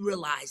 And you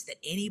realize that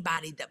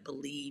anybody that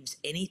believes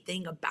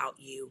anything about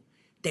you,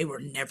 they were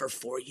never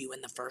for you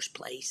in the first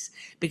place.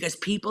 Because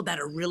people that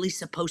are really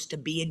supposed to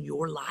be in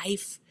your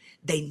life,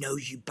 they know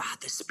you by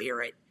the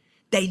Spirit.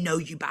 They know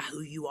you by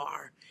who you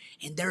are.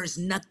 And there is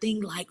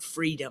nothing like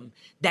freedom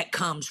that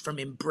comes from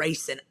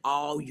embracing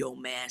all your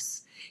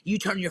mess. You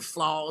turn your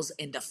flaws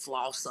into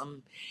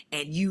flawsome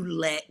and you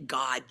let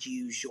God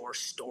use your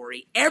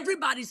story.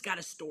 Everybody's got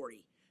a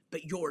story,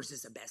 but yours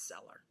is a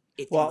bestseller.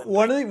 Well,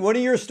 one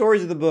of your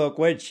stories of the book,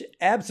 which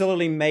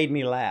absolutely made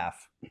me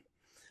laugh,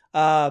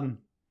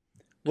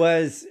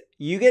 was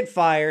you get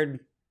fired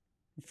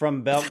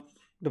from Belk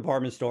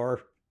department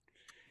store,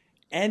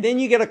 and then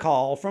you get a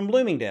call from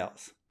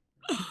Bloomingdale's.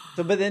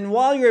 So, but then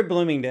while you're at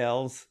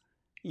Bloomingdale's,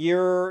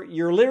 you're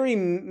literally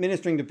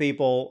ministering to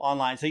people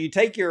online. So you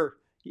take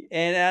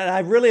and I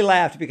really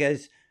laughed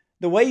because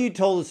the way you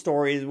told the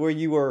story is where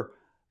you were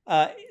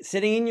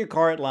sitting in your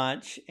car at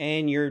lunch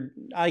and you're,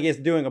 I guess,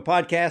 doing a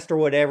podcast or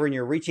whatever, and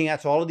you're reaching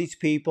out to all of these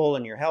people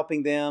and you're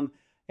helping them.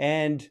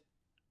 And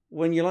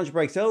when your lunch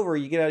break's over,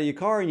 you get out of your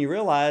car and you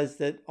realize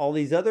that all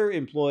these other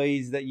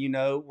employees that you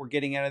know were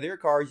getting out of their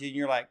cars, and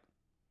you're like,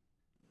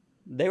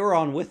 they were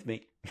on with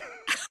me.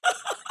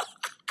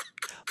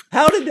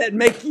 How did that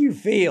make you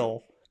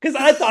feel? Because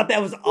I thought that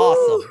was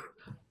awesome. Ooh.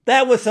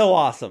 That was so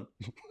awesome.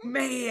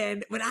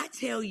 Man, when I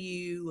tell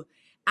you,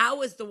 I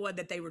was the one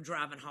that they were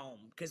driving home.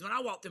 Because when I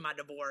walked through my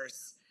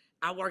divorce,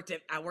 I worked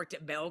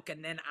at Belk,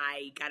 and then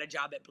I got a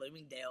job at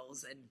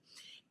Bloomingdale's,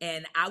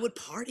 and I would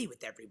party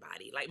with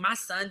everybody. Like, my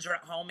sons are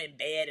at home in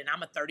bed, and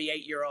I'm a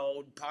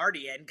 38-year-old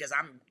partying because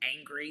I'm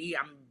angry.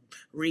 I'm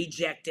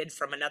rejected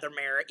from another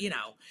marriage, you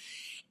know.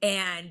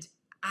 And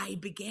I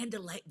began to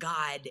let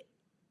God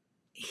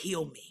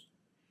heal me.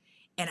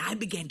 And I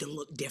began to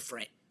look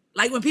different.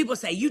 Like when people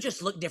say, you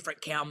just look different,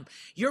 Kim,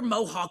 your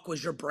mohawk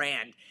was your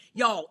brand.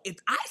 Y'all, if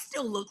I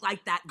still look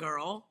like that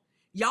girl,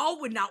 y'all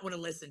would not want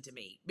to listen to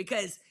me,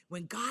 because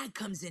when God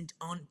comes in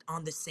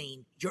on the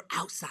scene, your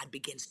outside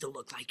begins to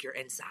look like your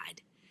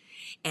inside.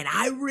 And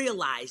I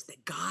realized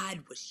that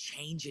God was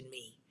changing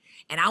me.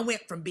 And I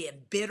went from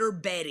being bitter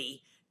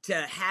Betty to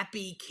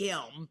happy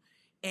Kim,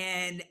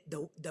 and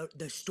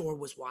the store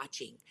was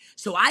watching.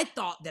 So I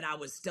thought that I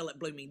was still at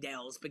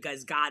Bloomingdale's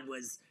because God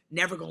was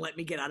never going to let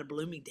me get out of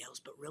Bloomingdale's.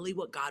 But really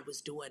what God was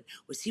doing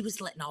was he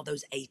was letting all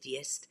those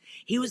atheists,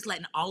 he was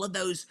letting all of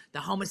those,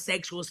 the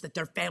homosexuals that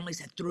their families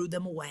had threw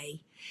them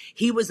away.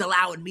 He was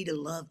allowing me to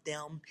love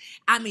them.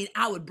 I mean,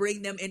 I would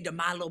bring them into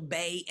my little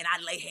bay and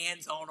I'd lay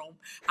hands on them.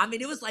 I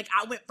mean, it was like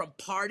I went from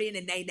partying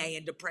and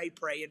nay-naying to praying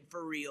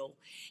for real.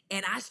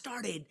 And I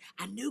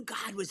knew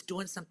God was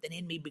doing something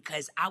in me,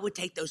 because I would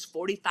take those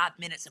 45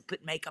 minutes and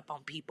put makeup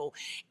on people,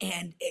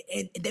 and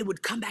they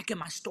would come back in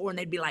my store and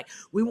they'd be like,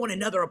 we want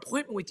another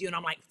appointment with you. And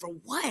I'm like, for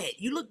what?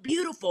 You look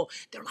beautiful.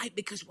 They're like,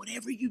 because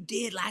whatever you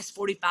did last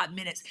 45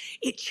 minutes,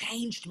 it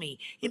changed me.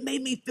 It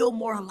made me feel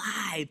more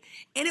alive.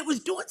 And it was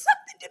doing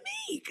something to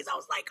me, because I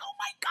was like, oh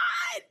my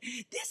God,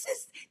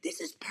 this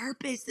is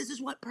purpose. This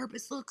is what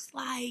purpose looks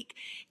like.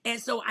 And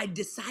so I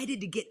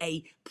decided to get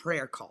a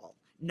prayer call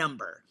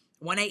number,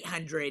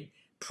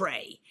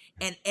 1-800-PRAY.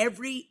 And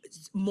every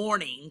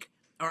morning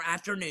or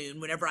afternoon,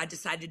 whenever I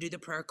decided to do the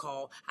prayer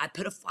call, I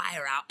put a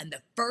flyer out, and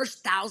the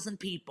first 1,000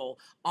 people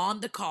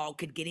on the call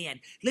could get in.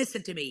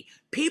 Listen to me.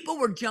 People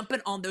were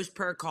jumping on those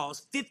prayer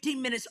calls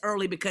 15 minutes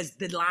early because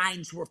the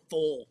lines were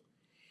full.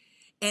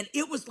 And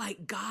it was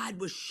like God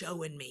was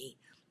showing me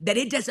that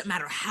it doesn't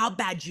matter how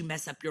bad you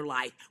mess up your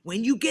life.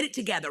 When you get it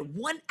together,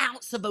 1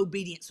 ounce of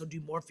obedience will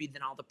do more for you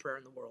than all the prayer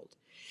in the world.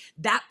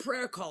 That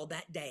prayer call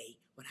that day,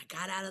 when I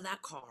got out of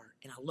that car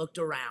and I looked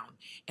around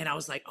and I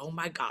was like, oh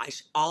my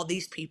gosh, all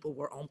these people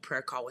were on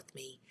prayer call with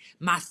me.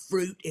 My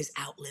fruit is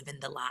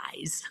outliving the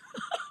lies.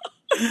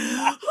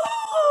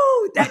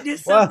 Oh, that did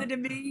something to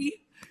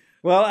me.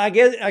 Well, I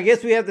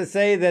guess we have to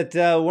say that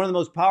one of the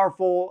most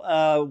powerful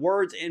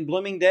words in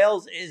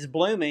Bloomingdale's is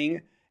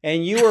blooming,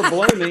 and you are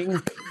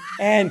blooming.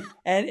 and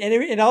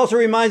it also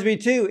reminds me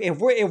too, if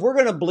we're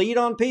going to bleed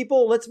on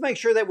people, let's make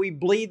sure that we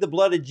bleed the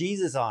blood of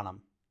Jesus on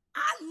them.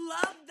 I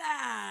love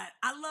that.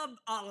 I love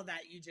all of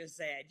that you just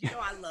said. You know,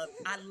 I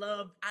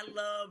love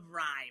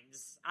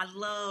rhymes. I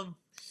love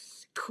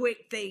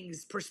quick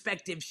things,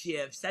 perspective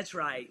shifts. That's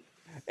right.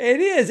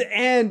 It is.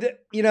 And,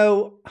 you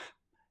know,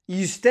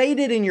 you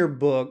stated in your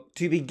book,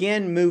 to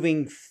begin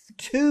moving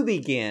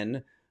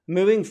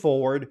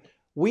forward,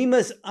 we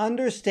must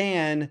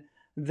understand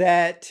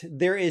that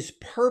there is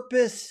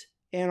purpose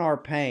in our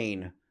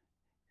pain.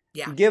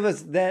 Yeah. Give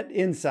us that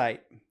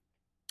insight.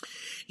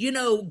 You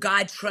know,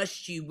 God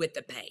trusts you with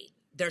the pain.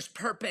 There's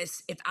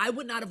purpose. If I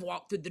would not have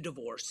walked through the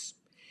divorce,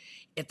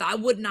 if I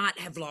would not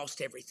have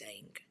lost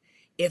everything,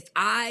 if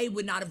I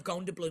would not have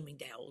gone to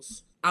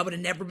Bloomingdale's, I would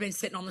have never been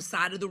sitting on the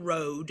side of the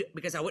road,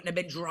 because I wouldn't have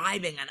been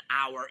driving an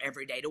hour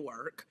every day to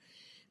work.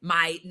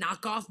 My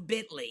knockoff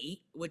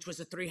Bentley, which was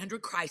a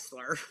 300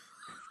 Chrysler,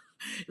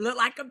 It looked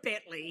like a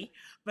Bentley,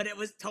 but it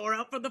was tore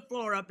up from the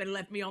floor up and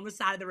left me on the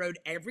side of the road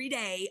every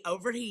day,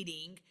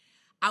 overheating.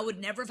 I would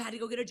never have had to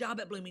go get a job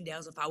at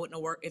Bloomingdale's if I wouldn't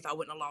have worked, if I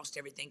wouldn't have lost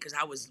everything, because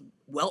I was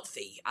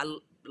wealthy. I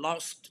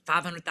lost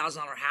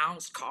 $500,000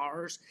 house,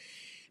 cars,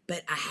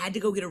 but I had to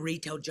go get a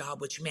retail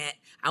job, which meant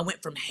I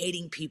went from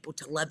hating people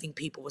to loving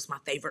people was my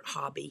favorite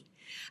hobby.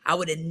 I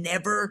would have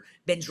never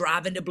been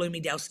driving to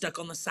Bloomingdale stuck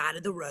on the side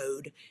of the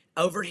road,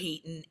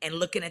 overheating and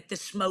looking at the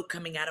smoke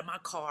coming out of my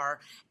car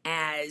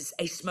as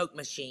a smoke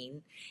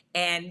machine,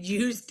 and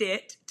used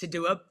it to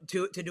do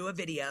a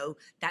video.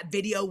 That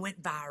video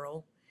went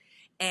viral.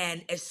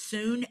 And as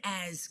soon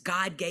as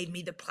God gave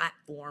me the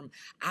platform,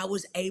 I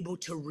was able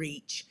to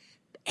reach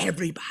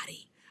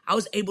everybody. I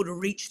was able to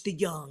reach the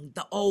young,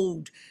 the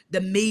old, the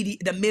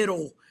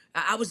middle.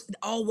 I was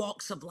all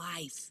walks of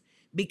life,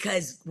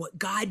 because what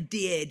God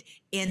did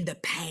in the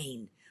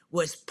pain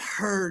was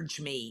purge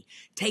me,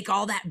 take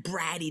all that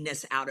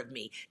brattiness out of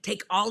me,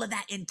 take all of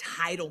that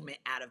entitlement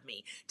out of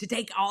me, to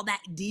take all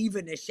that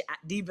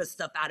diva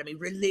stuff out of me,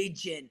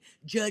 religion,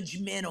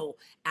 judgmental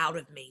out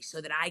of me,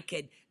 so that I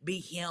could be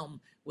him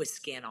with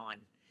skin on.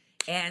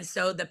 And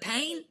so the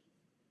pain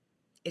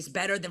is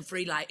better than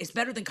free life. It's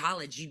better than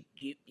college.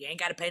 You ain't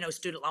got to pay no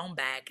student loan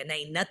back, and there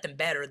ain't nothing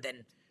better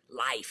than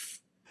life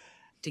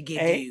to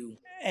give you.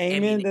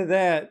 Amen to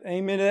that.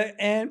 Amen to that.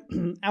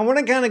 And I want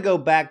to kind of go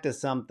back to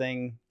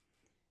something,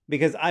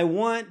 because I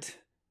want,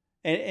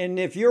 and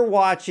if you're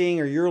watching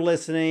or you're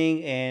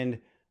listening and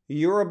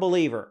you're a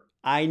believer,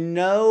 I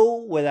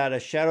know without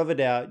a shadow of a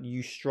doubt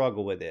you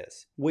struggle with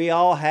this. We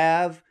all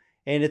have,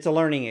 and it's a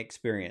learning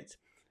experience.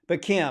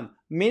 But Kim,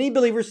 many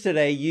believers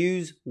today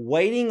use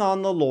waiting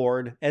on the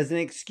Lord as an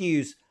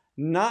excuse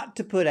not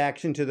to put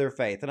action to their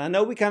faith. And I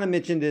know we kind of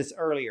mentioned this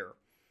earlier,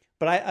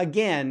 but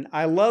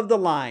I love the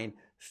line,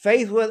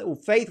 faith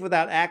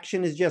without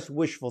action is just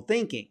wishful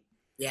thinking.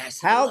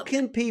 Yes. How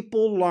can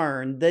people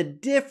learn the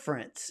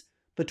difference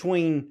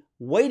between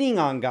waiting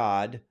on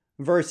God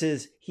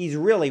versus he's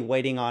really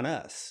waiting on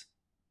us?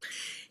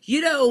 You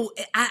know,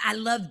 I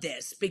love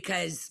this,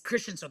 because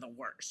Christians are the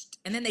worst.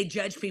 And then they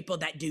judge people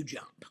that do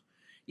jump.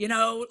 You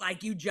know,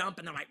 like you jump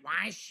and they're like,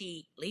 why is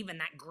she leaving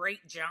that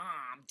great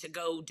job to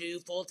go do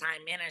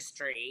full-time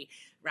ministry,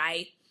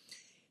 right?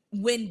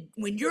 When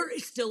you're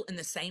still in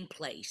the same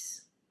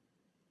place,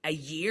 a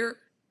year,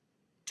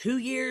 2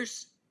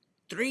 years,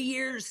 3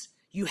 years,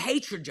 you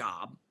hate your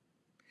job,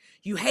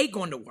 you hate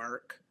going to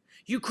work,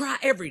 you cry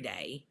every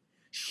day,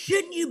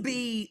 shouldn't you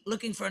be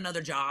looking for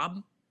another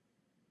job?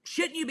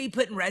 Shouldn't you be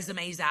putting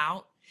resumes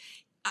out?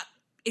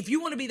 If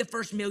you want to be the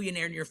first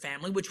millionaire in your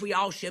family, which we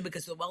all should,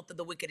 because the wealth of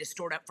the wicked is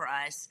stored up for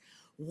us,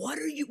 what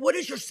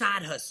is your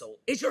side hustle?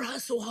 Is your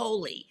hustle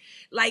holy?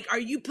 Like, are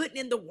you putting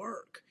in the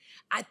work?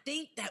 I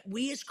think that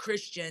we as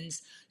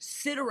Christians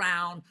sit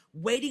around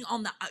waiting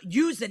on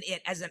using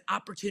it as an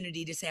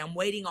opportunity to say, I'm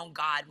waiting on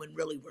God, when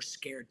really we're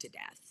scared to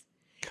death.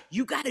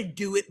 You got to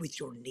do it with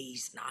your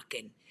knees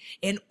knocking.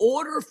 In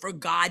order for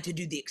God to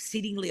do the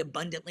exceedingly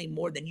abundantly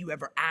more than you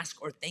ever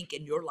ask or think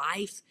in your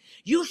life,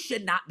 you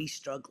should not be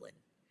struggling.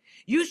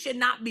 You should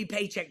not be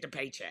paycheck to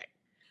paycheck.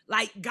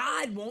 Like,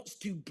 God wants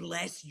to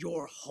bless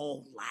your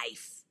whole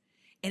life.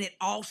 And it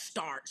all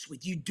starts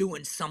with you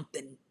doing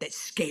something that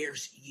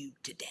scares you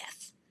to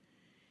death.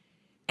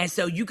 And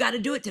so you got to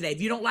do it today. If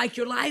you don't like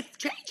your life,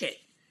 change it.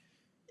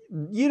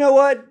 You know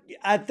what?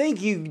 I think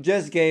you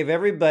just gave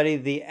everybody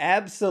the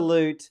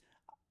absolute,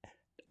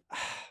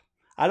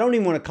 I don't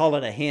even want to call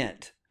it a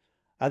hint.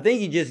 I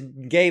think you just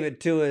gave it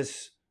to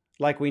us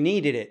like we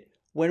needed it.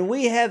 When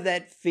we have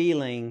that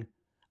feeling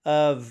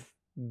of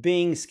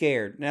being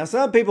scared. Now,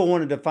 some people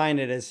want to define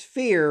it as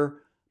fear,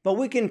 but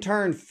we can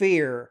turn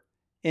fear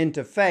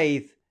into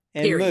faith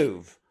and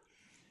move.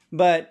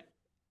 But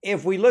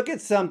if we look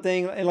at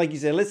something, and like you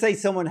said, let's say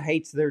someone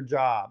hates their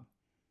job.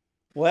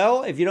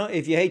 Well, if you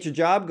hate your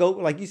job, go,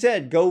 like you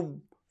said, go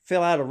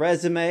fill out a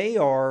resume,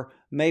 or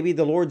maybe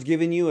the Lord's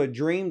given you a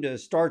dream to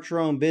start your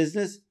own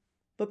business,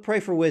 but pray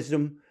for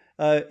wisdom.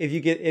 If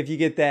you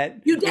get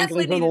that, you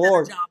definitely need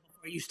another job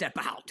before you step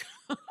out.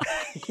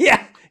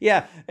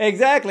 Yeah,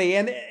 exactly.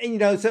 And you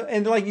know, so,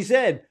 and like you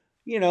said,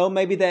 you know,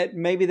 maybe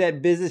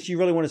that business you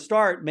really want to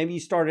start, maybe you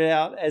started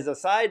out as a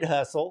side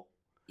hustle,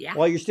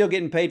 while you're still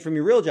getting paid from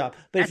your real job.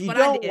 But That's if you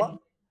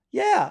don't,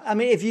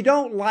 if you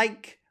don't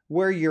like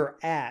where you're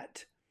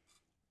at,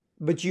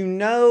 but you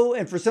know,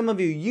 and for some of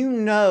you, you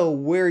know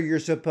where you're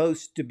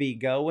supposed to be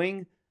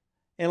going,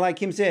 and like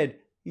Kim said,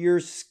 you're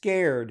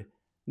scared.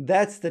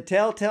 That's the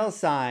telltale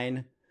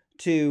sign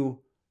to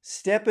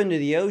step into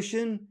the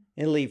ocean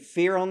and leave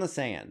fear on the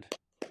sand.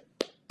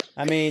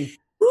 I mean,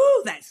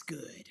 ooh, that's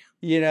good.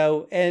 You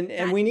know,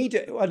 and we need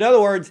to, in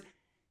other words,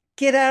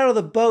 get out of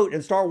the boat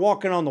and start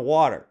walking on the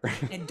water.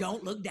 And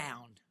don't look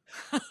down.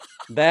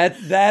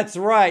 That's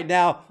right.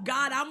 Now,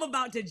 God, I'm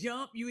about to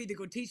jump. You either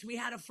gonna teach me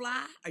how to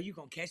fly, or you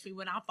gonna catch me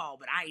when I fall,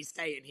 but I ain't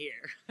staying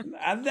here.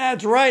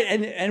 That's right.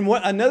 And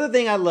what another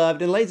thing I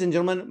loved, and ladies and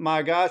gentlemen,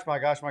 my gosh,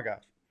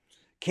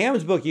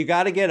 Cam's book, You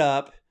Got to Get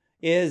Up,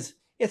 is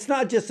it's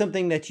not just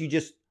something that you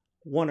just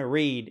want to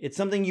read. It's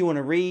something you want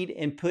to read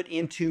and put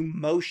into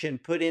motion,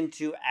 put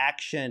into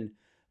action,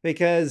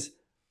 because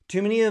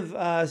too many of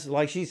us,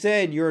 like she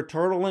said, you're a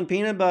turtle in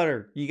peanut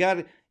butter. You got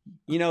to,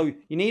 you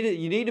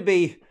need to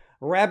be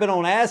rabbit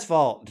on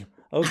asphalt.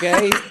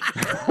 Okay.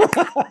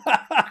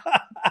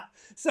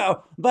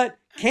 So, but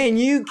can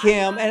you,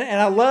 Kim,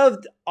 and I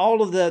loved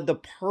all of the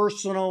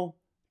personal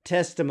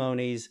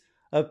testimonies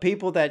of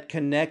people that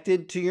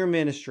connected to your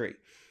ministry.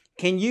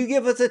 Can you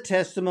give us a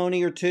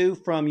testimony or two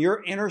from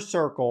your inner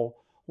circle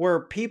where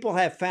people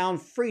have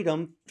found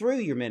freedom through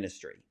your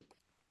ministry?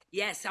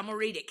 Yes, I'm going to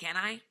read it. Can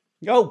I?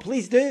 Oh,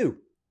 please do.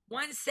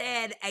 One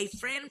said, a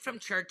friend from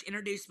church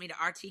introduced me to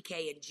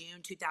RTK in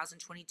June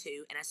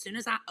 2022, and as soon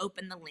as I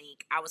opened the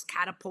link, I was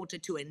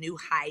catapulted to a new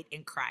height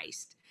in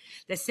Christ.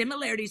 The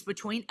similarities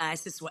between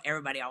us, this is what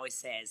everybody always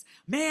says,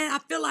 man, I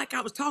feel like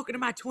I was talking to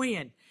my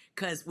twin,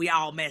 because we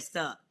all messed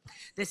up.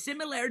 The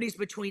similarities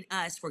between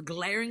us were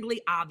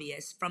glaringly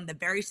obvious from the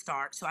very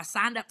start, so I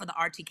signed up for the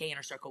RTK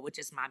Inner Circle, which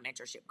is my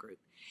mentorship group.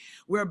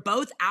 We're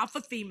both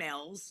alpha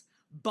females,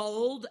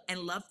 bold and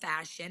love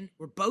fashion.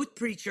 We're both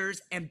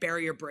preachers and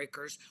barrier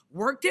breakers,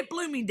 worked at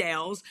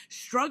Bloomingdale's,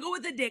 struggle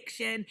with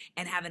addiction,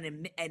 and have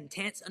an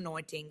intense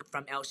anointing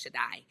from El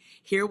Shaddai.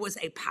 Here was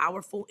a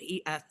powerful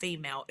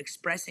female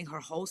expressing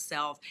her whole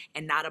self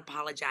and not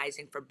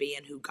apologizing for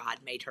being who God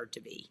made her to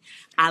be.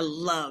 I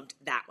loved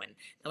that one.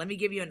 Now, let me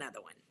give you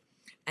another one.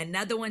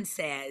 Another one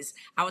says,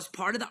 I was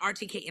part of the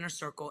RTK Inner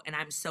Circle, and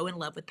I'm so in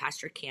love with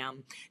Pastor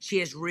Kim. She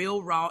is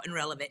real, raw, and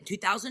relevant. In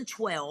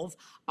 2012,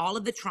 all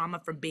of the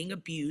trauma from being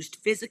abused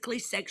physically,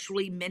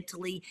 sexually,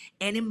 mentally,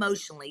 and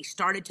emotionally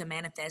started to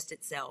manifest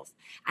itself.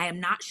 I am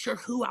not sure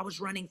who I was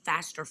running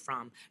faster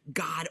from,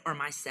 God or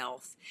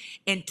myself.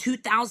 In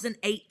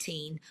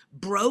 2018,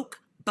 broke,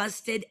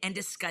 busted, and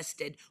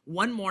disgusted,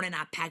 one morning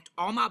I packed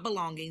all my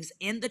belongings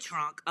in the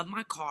trunk of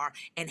my car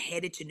and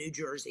headed to New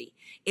Jersey.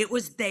 It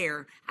was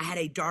there I had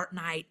a dark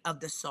night of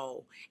the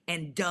soul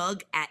and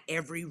dug at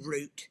every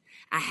root.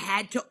 I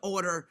had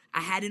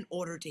in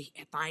order to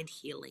find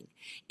healing.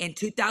 In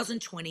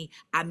 2020,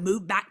 I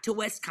moved back to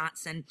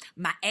Wisconsin.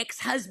 My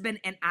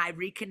ex-husband and I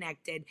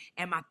reconnected,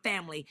 and my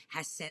family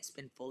has since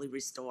been fully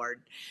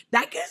restored.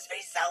 That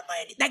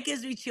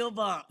gives me chill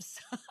bumps.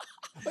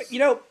 But,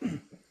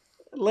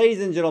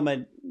 ladies and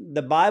gentlemen,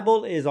 the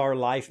Bible is our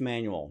life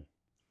manual.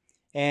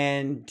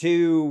 And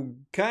to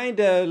kind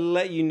of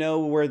let you know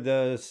where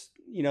the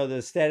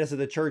status of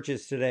the church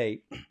is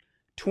today,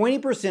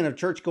 20% of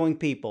church-going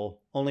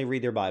people only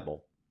read their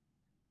Bible.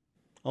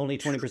 Only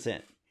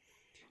 20%.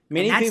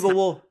 Many people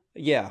will,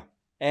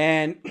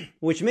 and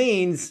which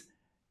means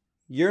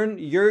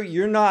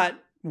you're not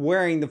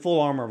wearing the full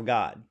armor of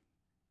God.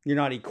 You're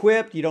not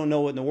equipped. You don't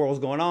know what in the world's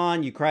going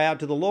on. You cry out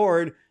to the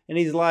Lord, and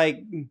He's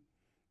like,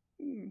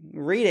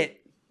 read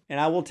it, and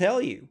I will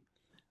tell you.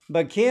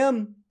 But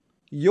Kim,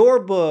 your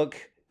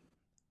book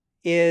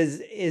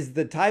is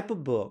the type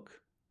of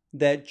book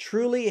that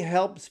truly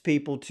helps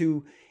people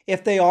to,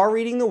 if they are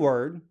reading the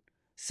Word,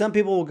 some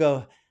people will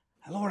go,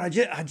 Lord, I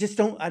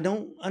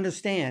don't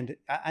understand.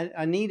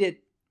 I need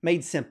it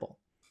made simple.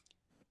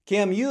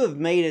 Kim, you have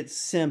made it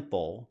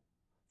simple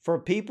for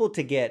people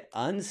to get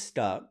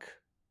unstuck,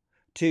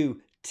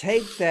 to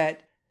take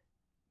that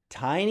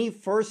tiny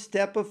first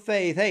step of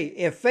faith. Hey,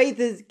 if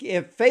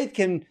faith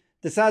can,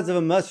 the size of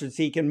a mustard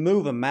seed, can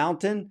move a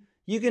mountain,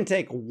 you can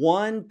take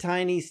one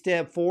tiny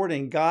step forward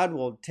and God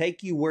will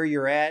take you where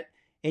you're at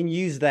and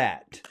use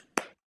that.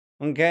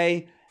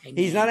 Okay? Amen.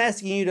 He's not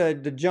asking you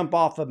to jump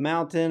off a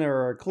mountain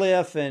or a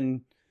cliff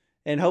and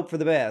hope for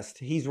the best.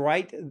 He's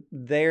right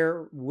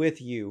there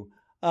with you.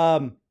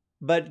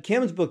 But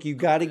Kim's book, You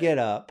Got to Get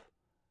Up.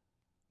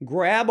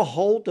 Grab a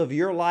hold of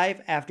your life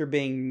after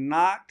being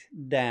knocked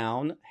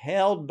down,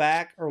 held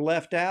back, or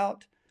left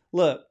out.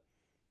 Look,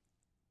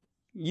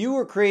 you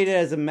were created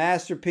as a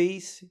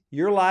masterpiece.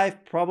 Your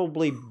life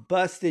probably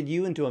busted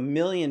you into a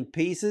million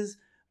pieces.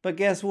 But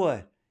guess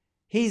what?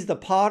 He's the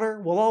potter,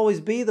 will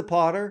always be the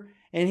potter,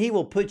 and He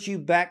will put you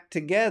back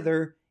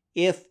together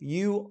if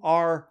you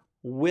are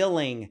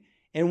willing.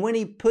 And when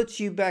He puts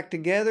you back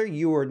together,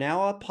 you are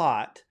now a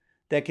pot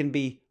that can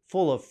be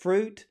full of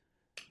fruit.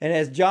 And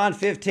as John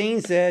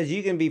 15 says,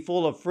 you can be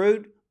full of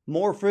fruit,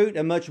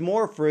 and much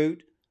more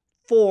fruit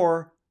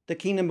for the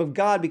kingdom of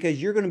God,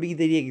 because you're going to be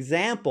the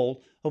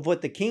example of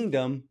what the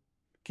kingdom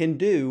can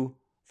do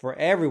for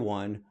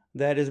everyone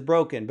that is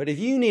broken. But if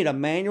you need a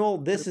manual,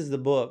 this is the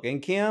book.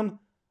 And Kim,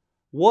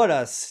 what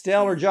a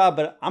stellar job.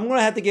 But I'm going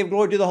to have to give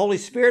glory to the Holy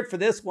Spirit for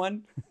this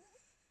one.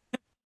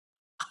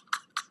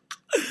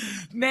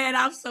 Man,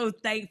 I'm so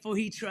thankful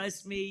He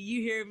trusts me.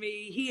 You hear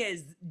me? He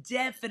is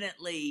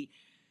definitely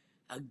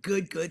a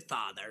good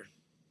father.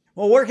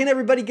 Well, where can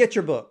everybody get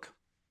your book?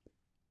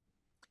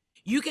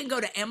 You can go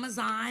to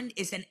Amazon.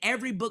 It's in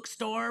every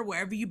bookstore,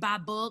 wherever you buy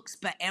books.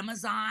 But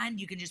Amazon,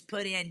 you can just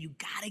put in, You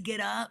Gotta Get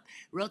Up,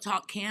 Real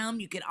Talk Kim.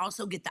 You can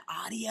also get the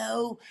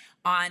audio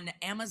on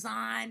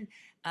Amazon.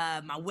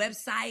 My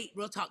website,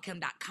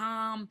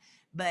 realtalkkim.com.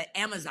 But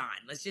Amazon,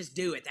 let's just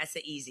do it. That's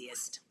the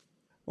easiest.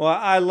 Well,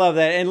 I love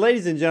that. And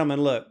ladies and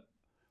gentlemen, look,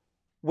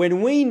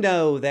 when we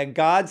know that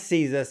God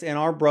sees us in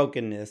our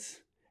brokenness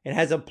and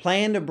has a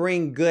plan to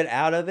bring good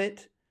out of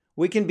it,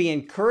 we can be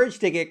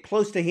encouraged to get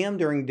close to Him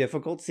during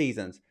difficult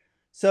seasons.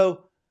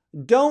 So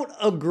don't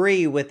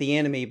agree with the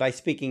enemy by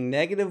speaking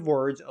negative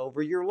words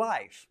over your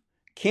life.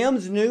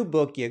 Kim's new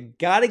book, You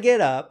Gotta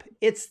Get Up,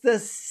 it's the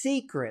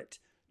secret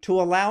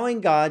to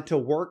allowing God to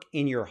work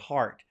in your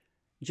heart.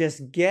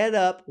 Just get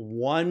up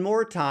one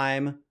more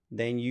time,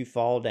 then you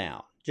fall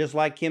down, just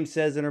like Kim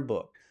says in her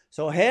book.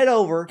 So head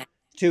over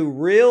to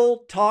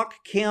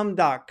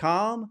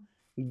realtalkkim.com,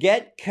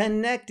 get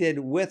connected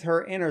with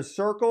her inner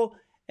circle,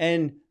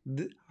 and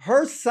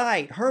her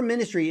site, her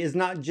ministry is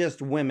not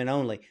just women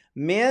only.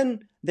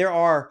 Men, there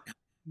are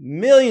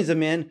millions of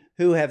men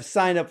who have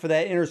signed up for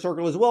that inner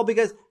circle as well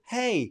because,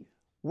 hey,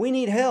 we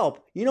need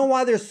help. You know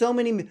why there's so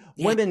many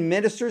women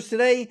ministers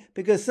today?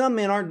 Because some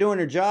men aren't doing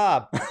their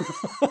job.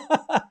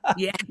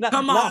 Yeah,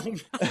 come on.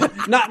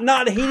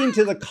 not heeding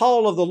to the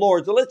call of the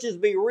Lord. So let's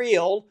just be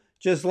real,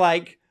 just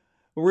like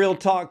Real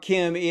Talk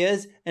Kim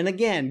is. And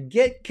again,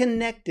 get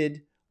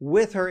connected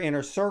with her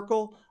inner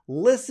circle.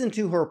 Listen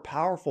to her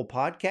powerful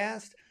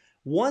podcast.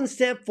 One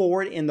step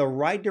forward in the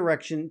right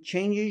direction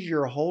changes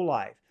your whole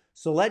life.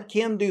 So let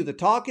Kim do the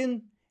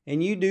talking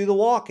and you do the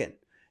walking.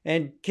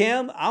 And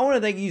Kim, I want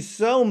to thank you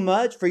so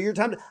much for your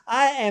time.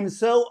 I am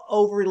so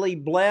overly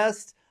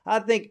blessed. I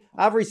think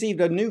I've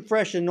received a new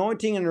fresh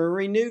anointing and a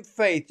renewed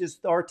faith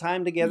just our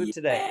time together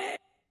today.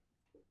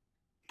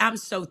 I'm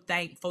so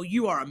thankful.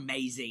 You are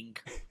amazing.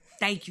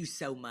 Thank you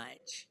so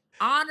much.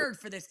 Honored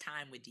for this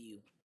time with you.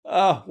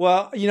 Oh,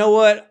 well, you know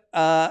what?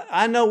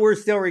 I know we're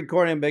still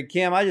recording, but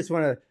Kim, I just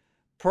want to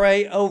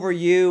pray over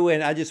you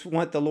and I just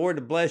want the Lord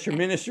to bless your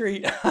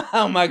ministry.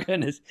 Oh my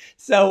goodness.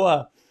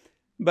 So,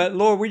 but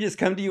Lord, we just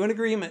come to you in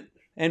agreement.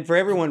 And for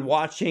everyone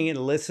watching and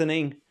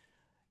listening,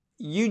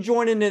 you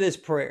join into this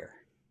prayer.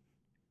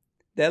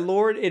 That,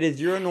 Lord, it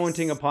is your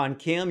anointing upon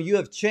Kim. You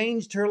have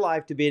changed her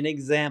life to be an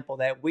example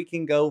that we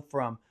can go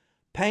from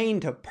pain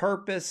to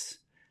purpose.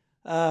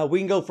 We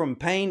can go from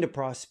pain to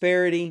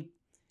prosperity.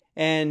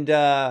 And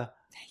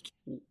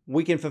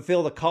we can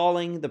fulfill the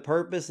calling, the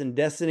purpose, and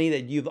destiny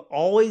that you've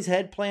always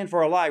had planned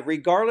for our life,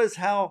 regardless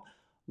how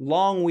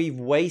long we've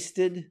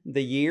wasted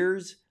the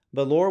years.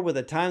 But Lord, with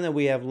the time that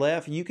we have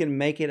left, you can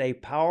make it a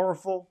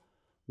powerful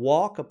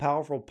walk, a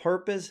powerful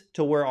purpose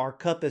to where our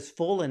cup is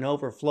full and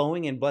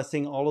overflowing and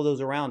blessing all of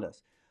those around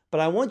us. But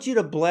I want you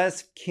to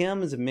bless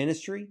Kim's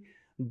ministry,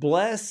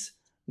 bless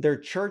their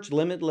church,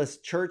 Limitless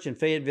Church in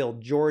Fayetteville,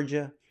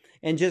 Georgia,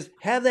 and just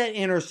have that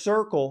inner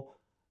circle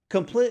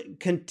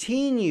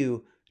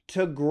continue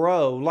to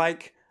grow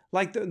like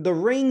the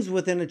rings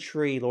within a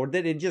tree, Lord,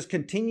 that it just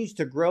continues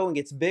to grow and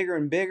gets bigger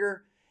and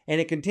bigger, and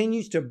it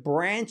continues to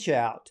branch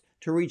out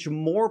to reach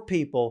more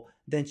people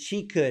than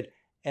she could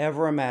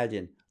ever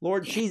imagine.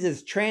 Lord, she's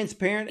as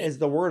transparent as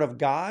the Word of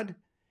God.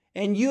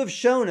 And you have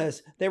shown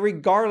us that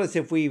regardless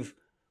if we're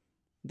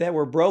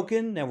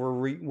broken, that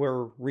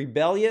we're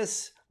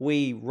rebellious,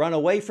 we run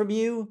away from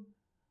you,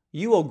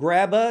 you will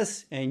grab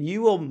us and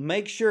you will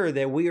make sure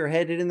that we are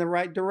headed in the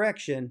right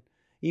direction,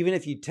 even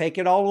if you take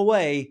it all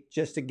away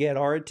just to get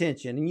our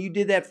attention. And you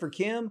did that for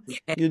Kim.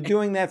 You're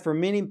doing that for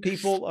many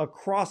people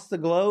across the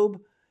globe.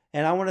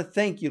 And I want to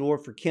thank you,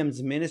 Lord, for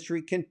Kim's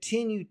ministry.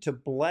 Continue to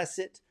bless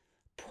it,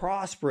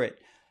 prosper it,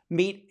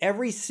 meet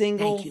every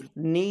single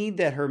need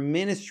that her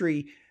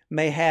ministry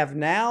may have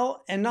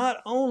now. And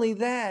not only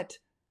that,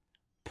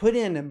 put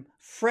in a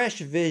fresh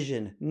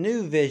vision,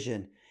 new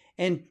vision,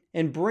 and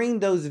bring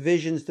those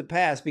visions to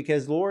pass.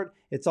 Because, Lord,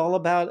 it's all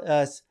about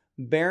us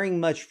bearing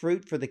much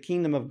fruit for the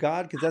kingdom of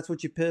God, because that's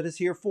what you put us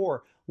here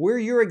for. We're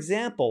your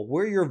example.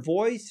 We're your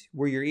voice.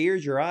 We're your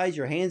ears, your eyes,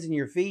 your hands, and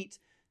your feet,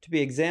 to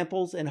be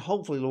examples. And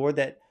hopefully, Lord,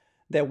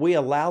 that we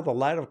allow the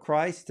light of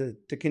Christ to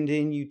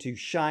continue to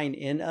shine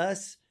in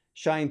us,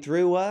 shine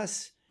through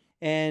us.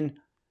 And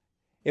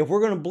if we're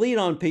going to bleed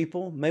on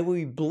people, may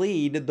we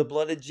bleed the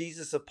blood of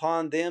Jesus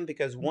upon them,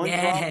 because one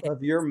drop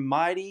of your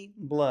mighty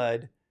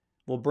blood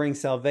will bring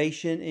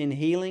salvation and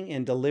healing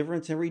and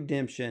deliverance and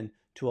redemption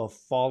to a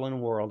fallen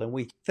world. And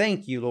we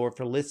thank you, Lord,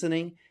 for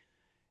listening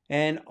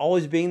and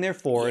always being there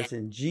for us.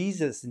 In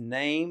Jesus'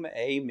 name,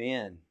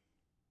 amen.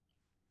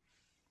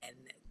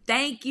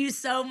 Thank you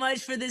so much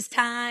for this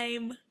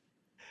time.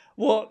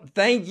 Well,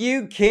 thank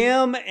you,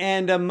 Kim,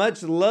 and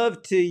much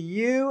love to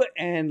you.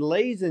 And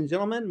ladies and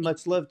gentlemen,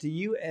 much love to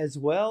you as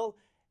well.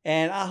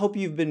 And I hope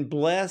you've been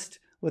blessed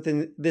with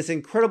this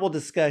incredible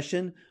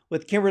discussion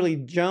with Kimberly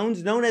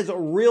Jones, known as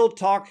Real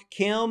Talk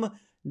Kim.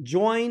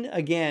 Join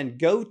again.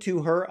 Go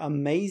to her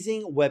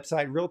amazing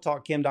website,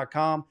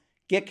 realtalkkim.com.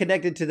 Get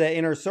connected to the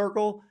inner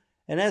circle.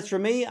 And as for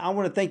me, I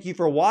want to thank you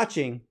for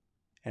watching,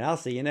 and I'll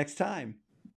see you next time.